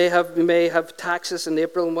 You may have taxes in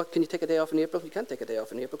April, and what, can you take a day off in April? You can't take a day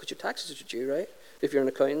off in April because your taxes are due, right? If you're an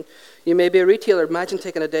accountant. You may be a retailer. Imagine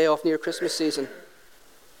taking a day off near Christmas season.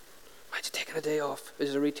 Imagine taking a day off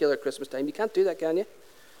as a retailer at Christmas time. You can't do that, can you?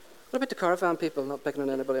 What about the caravan people? Not picking on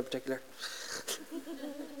anybody in particular.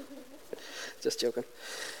 Just joking.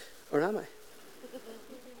 Or am I?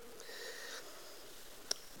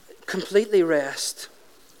 Completely rest.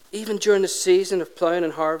 Even during the season of ploughing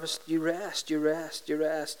and harvest, you rest.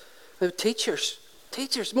 Now, teachers,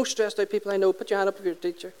 most stressed out people I know, put your hand up if you're a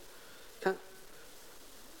teacher. Can't.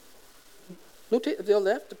 No, have they all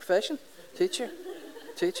left the profession? Teacher.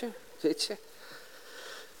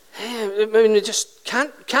 I mean, you just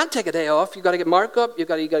can't take a day off. You've got to get markup. You've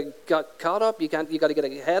got to get caught up. You got to get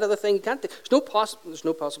ahead of the thing. There's no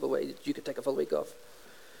possible way that you could take a full week off.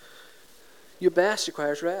 Your best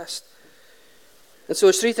requires rest. And so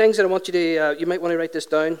there's three things that I want you to, you might want to write this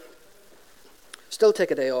down. Still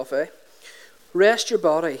take a day off, eh? Rest your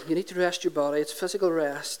body. You need to rest your body. It's physical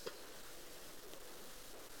rest.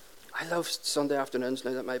 I love Sunday afternoons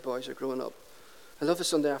now that my boys are growing up. I love the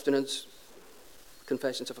Sunday afternoons,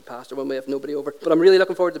 confessions of a pastor, when we have nobody over. But I'm really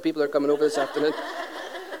looking forward to the people that are coming over this afternoon.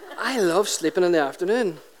 I love sleeping in the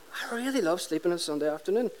afternoon. I really love sleeping on Sunday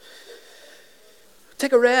afternoon.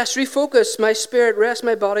 Take a rest, refocus my spirit, rest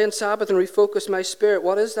my body on Sabbath and refocus my spirit.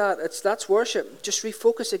 What is that? That's worship. Just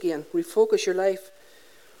refocus again. Refocus your life.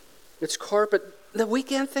 It's corporate. The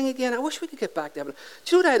weekend thing again, I wish we could get back to having.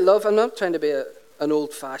 Do you know what I love? I'm not trying to be an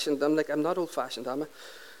old-fashioned. I'm not old-fashioned, am I?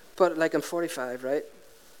 But like I'm 45, right?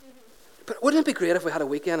 But wouldn't it be great if we had a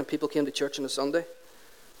weekend and people came to church on a Sunday?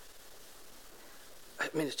 I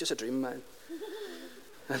mean, it's just a dream of mine.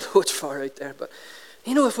 I know it's far out there, but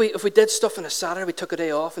you know, if we did stuff on a Saturday, we took a day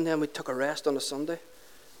off, and then we took a rest on a Sunday,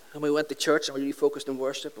 and we went to church and we refocused on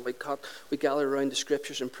worship, and we gathered around the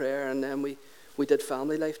scriptures and prayer, and then we did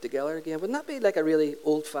family life together again. Wouldn't that be like a really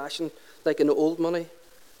old-fashioned, like an old money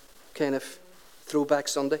kind of throwback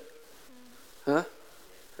Sunday? Huh?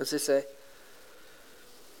 As they say.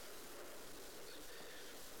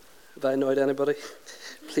 Have I annoyed anybody?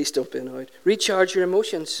 Please don't be annoyed. Recharge your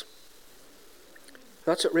emotions.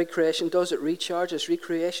 That's what recreation does. It recharges.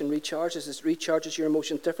 Recreation recharges. It recharges your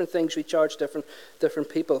emotions. Different things recharge different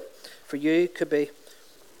people. For you, it could be,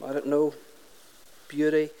 I don't know,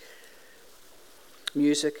 beauty,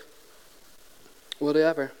 music,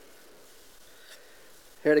 whatever.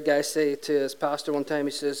 I heard a guy say to his pastor one time,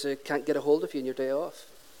 he says, I can't get a hold of you on your day off.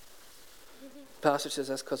 The pastor says,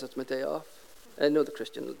 that's because it's my day off. I know the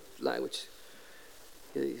Christian language.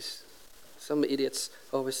 Some idiots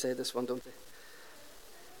always say this one, don't they?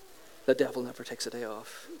 The devil never takes a day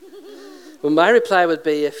off. Well, my reply would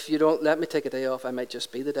be, if you don't let me take a day off, I might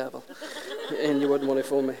just be the devil. And you wouldn't want to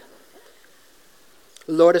fool me.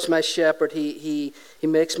 The Lord is my shepherd. He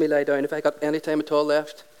makes me lie down. If I got any time at all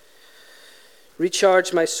left.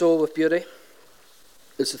 Recharge my soul with beauty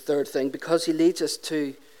is the third thing, because he leads us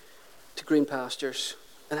to green pastures.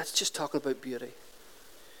 And that's just talking about beauty.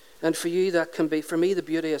 And for you, that can be, for me, the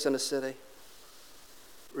beauty is in a city.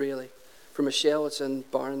 Really. For Michelle, it's in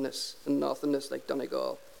barrenness and nothingness like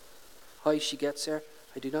Donegal. How she gets there,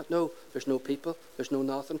 I do not know. There's no people. There's no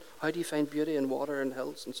nothing. How do you find beauty in water and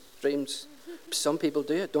hills and streams? Some people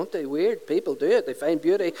do it, don't they? Weird people do it. They find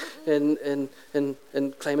beauty in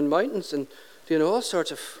climbing mountains and doing all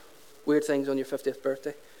sorts of weird things on your 50th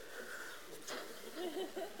birthday.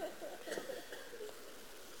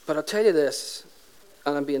 But I'll tell you this,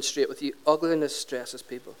 and I'm being straight with you, ugliness stresses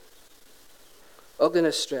people.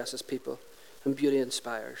 Ugliness stresses people, and beauty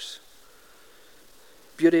inspires.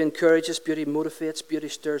 Beauty encourages, beauty motivates, beauty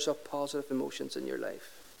stirs up positive emotions in your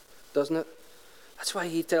life. Doesn't it? That's why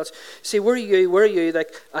he tells, see, where are you?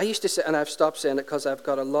 Like, I used to say, and I've stopped saying it because I've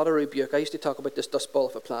got a lot of rebuke. I used to talk about this dust ball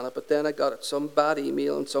of a planet, but then I got some bad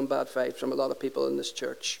email and some bad vibes from a lot of people in this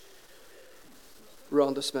church.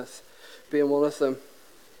 Rhonda Smith being one of them.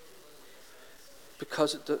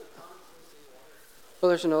 Because well,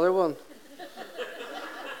 there's another one.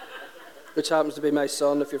 Which happens to be my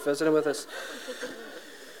son if you're visiting with us.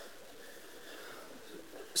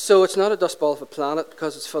 So it's not a dust ball of a planet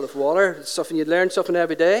because it's full of water. It's something you learn something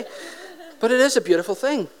every day. But it is a beautiful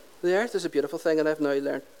thing. The earth is a beautiful thing, and I've now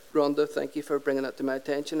learned. Rhonda, thank you for bringing that to my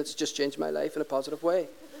attention. It's just changed my life in a positive way.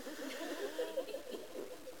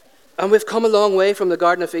 And we've come a long way from the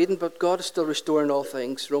Garden of Eden, but God is still restoring all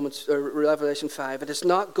things. Revelation 5. It is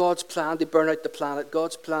not God's plan to burn out the planet.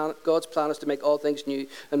 God's plan is to make all things new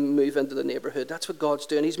and move into the neighborhood. That's what God's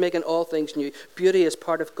doing. He's making all things new. Beauty is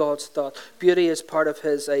part of God's thought. Beauty is part of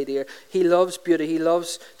his idea. He loves beauty. He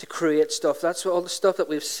loves to create stuff. That's all the stuff that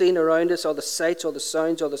we've seen around us, all the sights, all the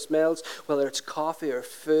sounds, all the smells, whether it's coffee or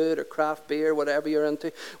food or craft beer, whatever you're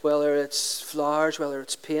into, whether it's flowers, whether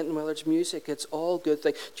it's painting, whether it's music. It's all good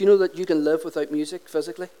things. Do you know that you can live without music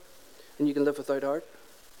physically, and you can live without art?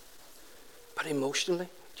 But emotionally,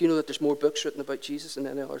 do you know that there's more books written about Jesus than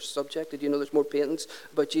any other subject? Did you know there's more paintings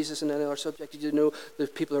about Jesus than any other subject? Did you know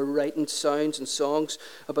that people are writing sounds and songs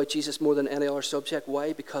about Jesus more than any other subject?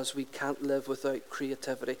 Why? Because we can't live without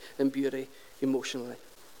creativity and beauty emotionally.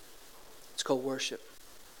 It's called worship.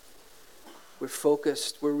 We're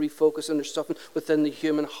focused, we're refocused, and there's something within the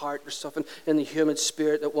human heart, there's something in the human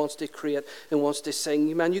spirit that wants to create and wants to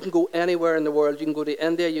sing. Man, you can go anywhere in the world. You can go to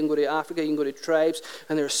India, you can go to Africa, you can go to tribes,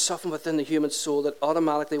 and there's something within the human soul that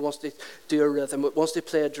automatically wants to do a rhythm, that wants to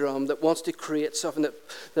play a drum, that wants to create something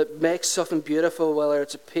that makes something beautiful, whether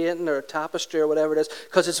it's a painting or a tapestry or whatever it is,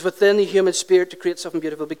 because it's within the human spirit to create something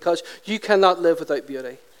beautiful, because you cannot live without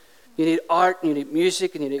beauty. You need art, and you need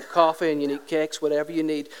music, and you need coffee, and you need cakes, whatever you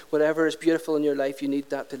need, whatever is beautiful in your life, you need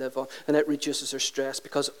that to live on. And it reduces our stress,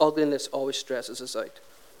 because ugliness always stresses us out.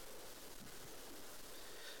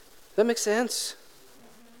 That makes sense?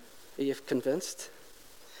 Are you convinced?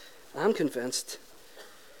 I'm convinced.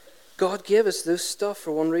 God gave us this stuff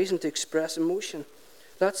for one reason, to express emotion.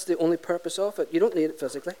 That's the only purpose of it. You don't need it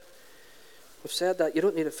physically. I've said that. You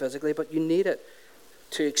don't need it physically, but you need it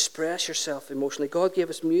to express yourself emotionally. God gave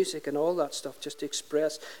us music and all that stuff just to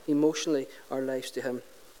express emotionally our lives to him.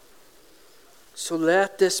 So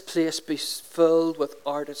let this place be filled with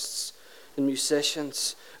artists and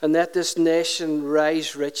musicians, and let this nation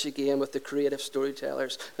rise rich again with the creative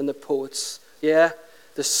storytellers and the poets. Yeah,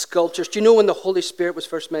 the sculptors. Do you know when the Holy Spirit was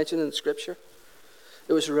first mentioned in the Scripture?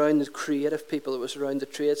 It was around the creative people. It was around the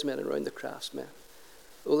tradesmen and around the craftsmen.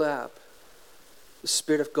 Olab. The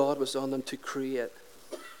Spirit of God was on them to create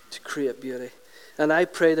beauty. And I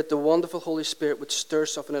pray that the wonderful Holy Spirit would stir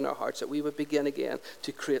something in our hearts, that we would begin again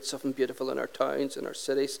to create something beautiful in our towns, in our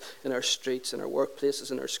cities, in our streets, in our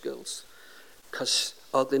workplaces, in our schools. Because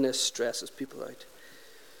ugliness stresses people out.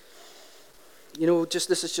 You know,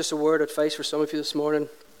 this is just a word of advice for some of you this morning.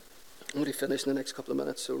 I'm going to finish in the next couple of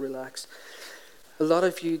minutes, so relax. A lot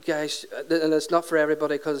of you guys, and it's not for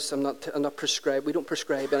everybody because I'm not prescribed. We don't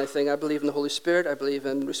prescribe anything. I believe in the Holy Spirit. I believe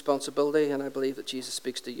in responsibility, and I believe that Jesus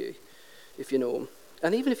speaks to you if you know him.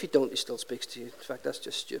 And even if you don't, he still speaks to you. In fact, that's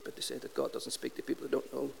just stupid to say that God doesn't speak to people who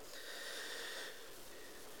don't know him.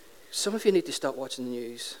 Some of you need to stop watching the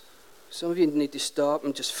news. Some of you need to stop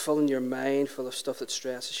and just filling your mind full of stuff that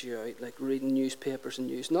stresses you out, like reading newspapers and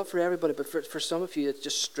news. Not for everybody, but for some of you, it's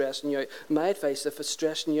just stressing you out. My advice, if it's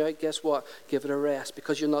stressing you out, guess what? Give it a rest,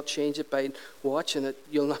 because you'll not change it by watching it.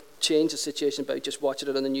 You'll not change the situation by just watching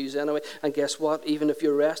it on the news anyway. And guess what? Even if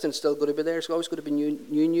you're resting, it's still going to be there. It's always going to be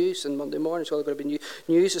new news, and Monday morning it's always going to be new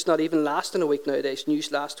news. It's not even lasting a week nowadays.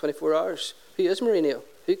 News lasts 24 hours. Who is Mourinho?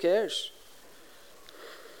 Who cares?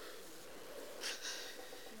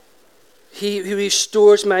 He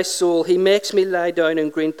restores my soul. He makes me lie down in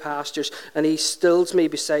green pastures, and he stills me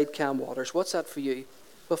beside calm waters. What's that for you?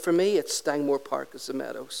 Well, for me, it's Stangmore Park is the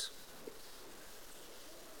meadows.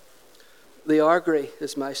 The Argery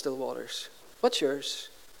is my still waters. What's yours?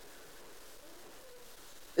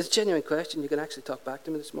 It's a genuine question. You can actually talk back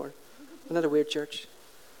to me this morning. Isn't that a weird church?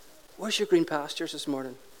 Where's your green pastures this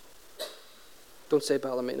morning? Don't say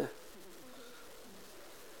Ballymena.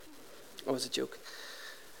 That was a joke.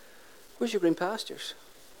 Where's your green pastures?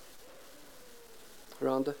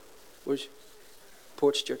 Rhonda? Where's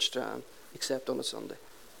Portchurch Strand, except on a Sunday?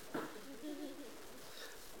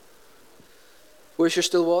 Where's your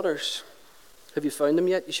still waters? Have you found them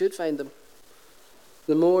yet? You should find them.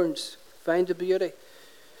 The Mourns, find the beauty.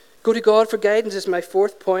 Go to God for guidance is my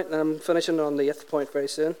fourth point, and I'm finishing on the 8th point very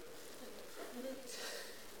soon.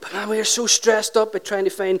 But man, we are so stressed up by trying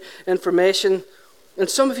to find information. And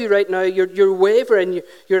some of you right now, you're wavering,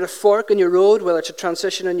 you're at a fork in your road, whether it's a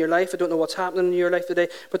transition in your life. I don't know what's happening in your life today,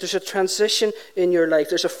 but there's a transition in your life.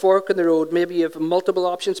 There's a fork in the road. Maybe you have multiple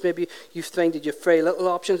options. Maybe you think that you have very little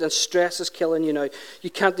options, and stress is killing you now. You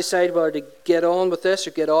can't decide whether to get on with this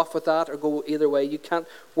or get off with that or go either way. You can't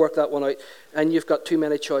work that one out, and you've got too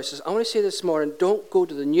many choices. I want to say this morning, don't go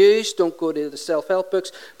to the news, don't go to the self-help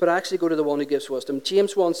books, but actually go to the one who gives wisdom.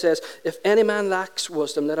 James 1 says, if any man lacks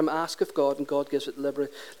wisdom, let him ask of God, and God gives it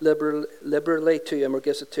liberally to him, or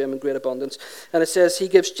gives it to him in great abundance. And it says he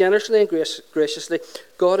gives generously and graciously.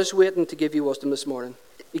 God is waiting to give you wisdom this morning.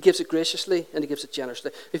 He gives it graciously and he gives it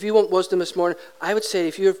generously. If you want wisdom this morning, I would say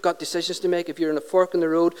if you've got decisions to make, if you're in a fork in the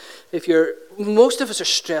road, most of us are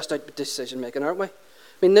stressed out with decision making, aren't we?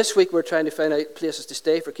 I mean, this week we're trying to find out places to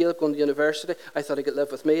stay for Caleb going to university. I thought he could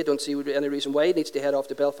live with me. I don't see any reason why he needs to head off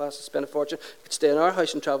to Belfast and spend a fortune. He could stay in our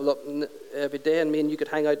house and travel up every day, and me and you could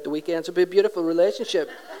hang out the weekends. It would be a beautiful relationship.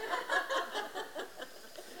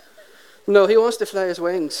 No, he wants to fly his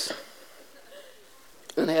wings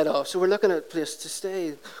and head off. So we're looking at a place to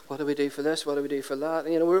stay. What do we do for this? What do we do for that?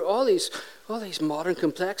 And, we're all these modern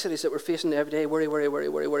complexities that we're facing every day. Worry. And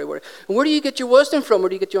where do you get your wisdom from? Where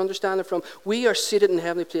do you get your understanding from? We are seated in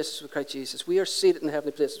heavenly places with Christ Jesus. We are seated in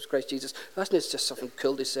heavenly places with Christ Jesus. That's not just something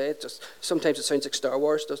cool to say. Sometimes it sounds like Star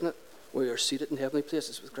Wars, doesn't it? We are seated in heavenly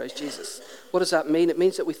places with Christ Jesus. What does that mean? It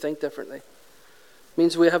means that we think differently. It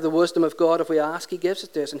means we have the wisdom of God. If we ask, he gives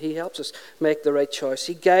it to us, and he helps us make the right choice.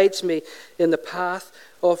 He guides me in the path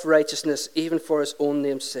of righteousness, even for his own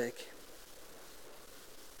name's sake.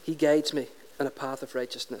 He guides me in a path of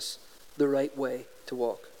righteousness, the right way to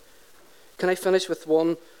walk. Can I finish with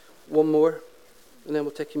one more, and then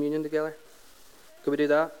we'll take communion together? Could we do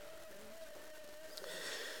that?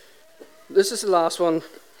 This is the last one.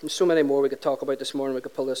 There's so many more we could talk about this morning. We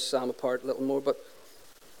could pull this psalm apart a little more, but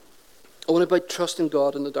I want about trusting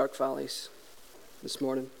God in the dark valleys this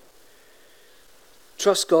morning.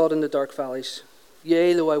 Trust God in the dark valleys.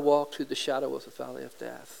 Yea, though I walk through the shadow of the valley of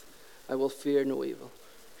death, I will fear no evil.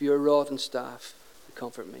 For your rod and staff, they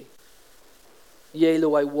comfort me. Yea,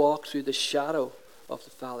 though I walk through the shadow of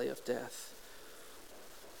the valley of death,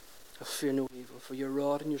 I will fear no evil. For your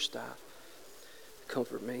rod and your staff, they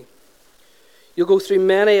comfort me. You'll go through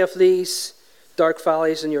many of these dark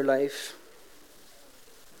valleys in your life.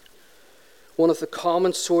 One of the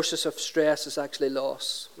common sources of stress is actually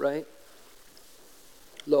loss, right?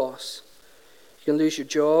 Loss. You can lose your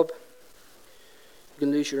job. You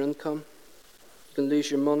can lose your income. You can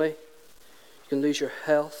lose your money. You can lose your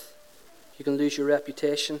health. You can lose your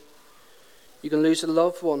reputation. You can lose a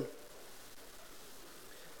loved one.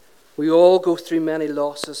 We all go through many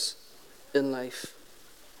losses in life.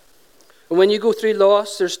 And when you go through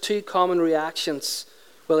loss, there's two common reactions.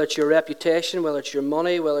 Whether it's your reputation, whether it's your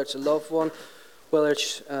money, whether it's a loved one, whether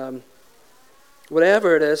it's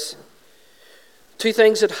whatever it is. Two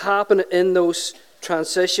things that happen in those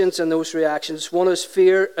transitions and those reactions. One is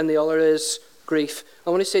fear and the other is grief. I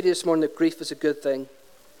want to say to you this morning that grief is a good thing.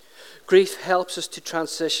 Grief helps us to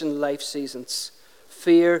transition life seasons.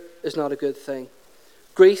 Fear is not a good thing.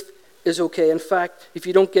 Grief is okay. In fact, if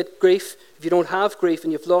you don't get grief, if you don't have grief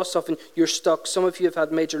and you've lost something, you're stuck. Some of you have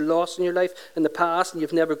had major loss in your life in the past and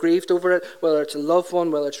you've never grieved over it, whether it's a loved one,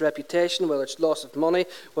 whether it's reputation, whether it's loss of money,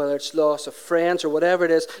 whether it's loss of friends or whatever it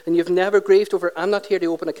is, and you've never grieved over it. I'm not here to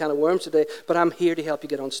open a can of worms today, but I'm here to help you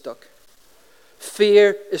get unstuck.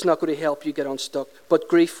 Fear is not going to help you get unstuck, but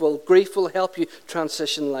grief will. Grief will help you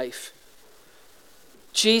transition life.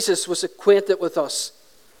 Jesus was acquainted with us.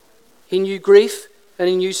 He knew grief and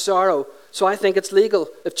he knew sorrow. So I think it's legal.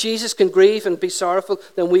 If Jesus can grieve and be sorrowful,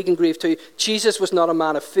 then we can grieve too. Jesus was not a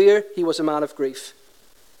man of fear. He was a man of grief.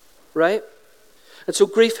 Right? And so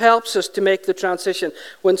grief helps us to make the transition.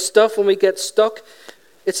 When we get stuck,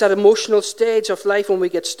 it's that emotional stage of life when we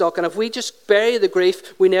get stuck. And if we just bury the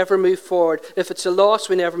grief, we never move forward. If it's a loss,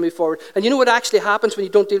 we never move forward. And you know what actually happens when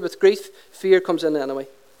you don't deal with grief? Fear comes in anyway.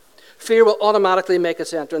 Fear will automatically make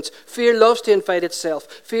its entrance. Fear loves to invite itself.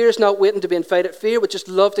 Fear is not waiting to be invited. Fear would just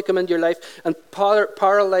love to come into your life and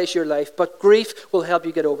paralyze your life. But grief will help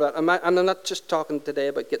you get over that. I'm not just talking today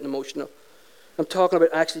about getting emotional. I'm talking about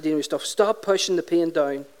actually dealing with stuff. Stop pushing the pain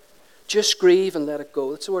down. Just grieve and let it go.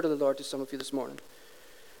 That's the word of the Lord to some of you this morning.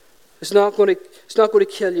 It's not going to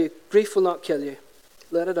kill you. Grief will not kill you.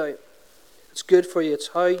 Let it out. It's good for you. It's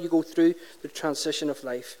how you go through the transition of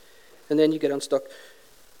life. And then you get unstuck.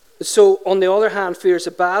 So, on the other hand, fear is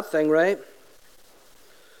a bad thing, right?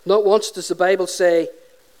 Not once does the Bible say,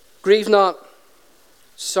 grieve not.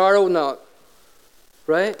 Sorrow not.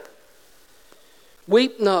 Right?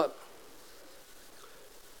 Weep not.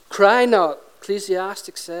 Cry not.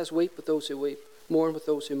 Ecclesiastes says, weep with those who weep. Mourn with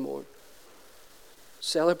those who mourn.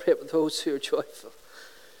 Celebrate with those who are joyful.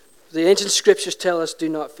 The ancient scriptures tell us, do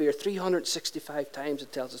not fear. 365 times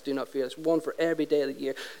it tells us, do not fear. It's one for every day of the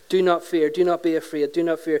year. Do not fear. Do not be afraid. Do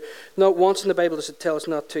not fear. Not once in the Bible does it tell us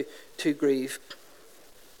not to grieve.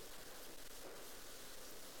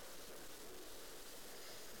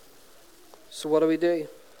 So what do?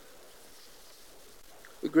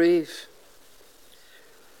 We grieve.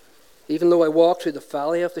 Even though I walk through the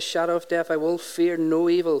valley of the shadow of death, I will fear no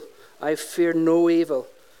evil. I fear no evil.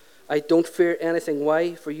 I don't fear anything.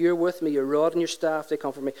 Why? For you're with me, your rod and your staff, they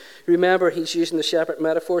comfort me. Remember, he's using the shepherd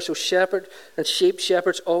metaphor. So shepherd and sheep,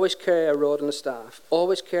 shepherds always carry a rod and a staff.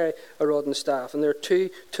 Always carry a rod and a staff. And there are two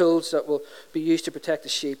tools that will be used to protect the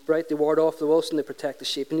sheep, right? They ward off the wolves and they protect the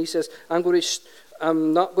sheep. And he says, I'm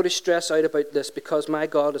not going to stress out about this because my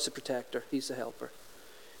God is the protector. He's the helper.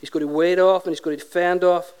 He's going to ward off and he's going to defend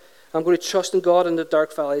off. I'm going to trust in God in the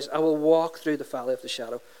dark valleys. I will walk through the valley of the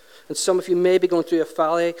shadow. And some of you may be going through a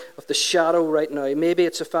valley of the shadow right now. Maybe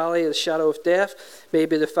it's a valley of the shadow of death.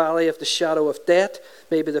 Maybe the valley of the shadow of debt.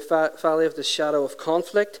 Maybe the valley of the shadow of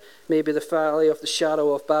conflict. Maybe the valley of the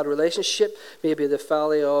shadow of bad relationship. Maybe the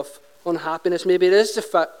valley of unhappiness. Maybe it is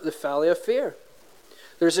the valley of fear.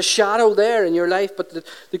 There's a shadow there in your life, but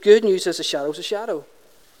the good news is a shadow's a shadow.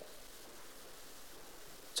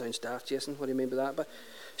 Sounds daft, Jason. What do you mean by that? But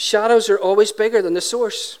shadows are always bigger than the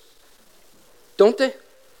source. Don't they?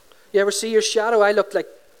 You ever see your shadow? I look like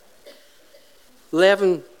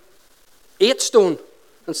 8 stone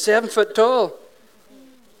and 7 foot tall.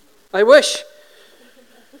 I wish.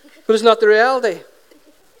 But it's not the reality.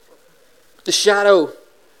 The shadow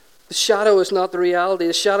is not the reality.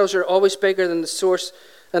 The shadows are always bigger than the source,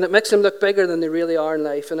 and it makes them look bigger than they really are in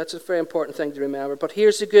life, and that's a very important thing to remember. But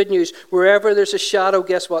here's the good news. Wherever there's a shadow,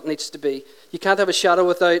 guess what needs to be? You can't have a shadow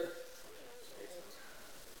without.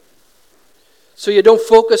 So you don't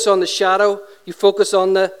focus on the shadow, you focus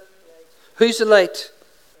on the... Who's the light?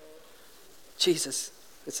 Jesus.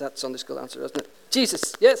 It's that Sunday school answer, isn't it?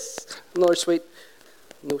 Jesus, yes. No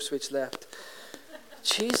sweets left.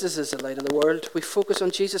 Jesus is the light of the world. We focus on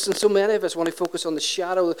Jesus, and so many of us want to focus on the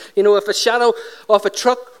shadow. You know, if a shadow of a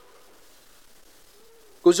truck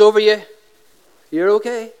goes over you, you're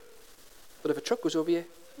okay. But if a truck goes over you,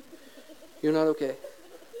 you're not okay.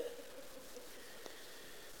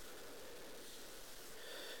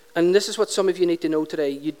 And this is what some of you need to know today.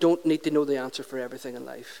 You don't need to know the answer for everything in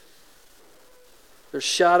life. There's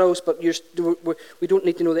shadows, but we don't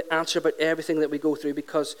need to know the answer about everything that we go through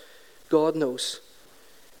because God knows.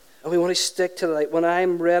 And we want to stick to the light. When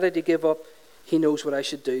I'm ready to give up, He knows what I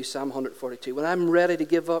should do. Psalm 142. When I'm ready to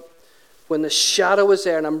give up, when the shadow is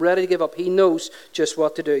there and I'm ready to give up, He knows just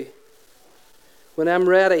what to do. When I'm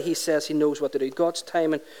ready, He says He knows what to do. God's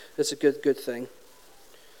timing is a good thing.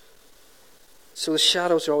 So the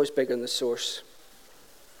shadows are always bigger than the source.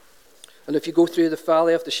 And if you go through the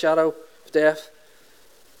valley of the shadow of death,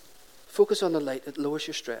 focus on the light. It lowers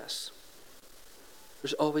your stress.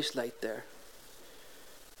 There's always light there.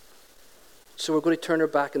 So we're going to turn our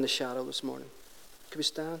back in the shadow this morning. Can we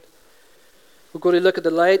stand? We're going to look at the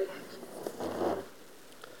light.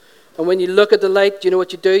 And when you look at the light, do you know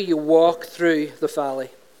what you do? You walk through the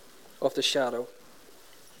valley of the shadow.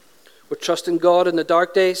 We're trusting God in the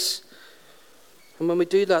dark days. And when we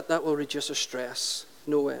do that, that will reduce our stress.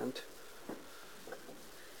 No end.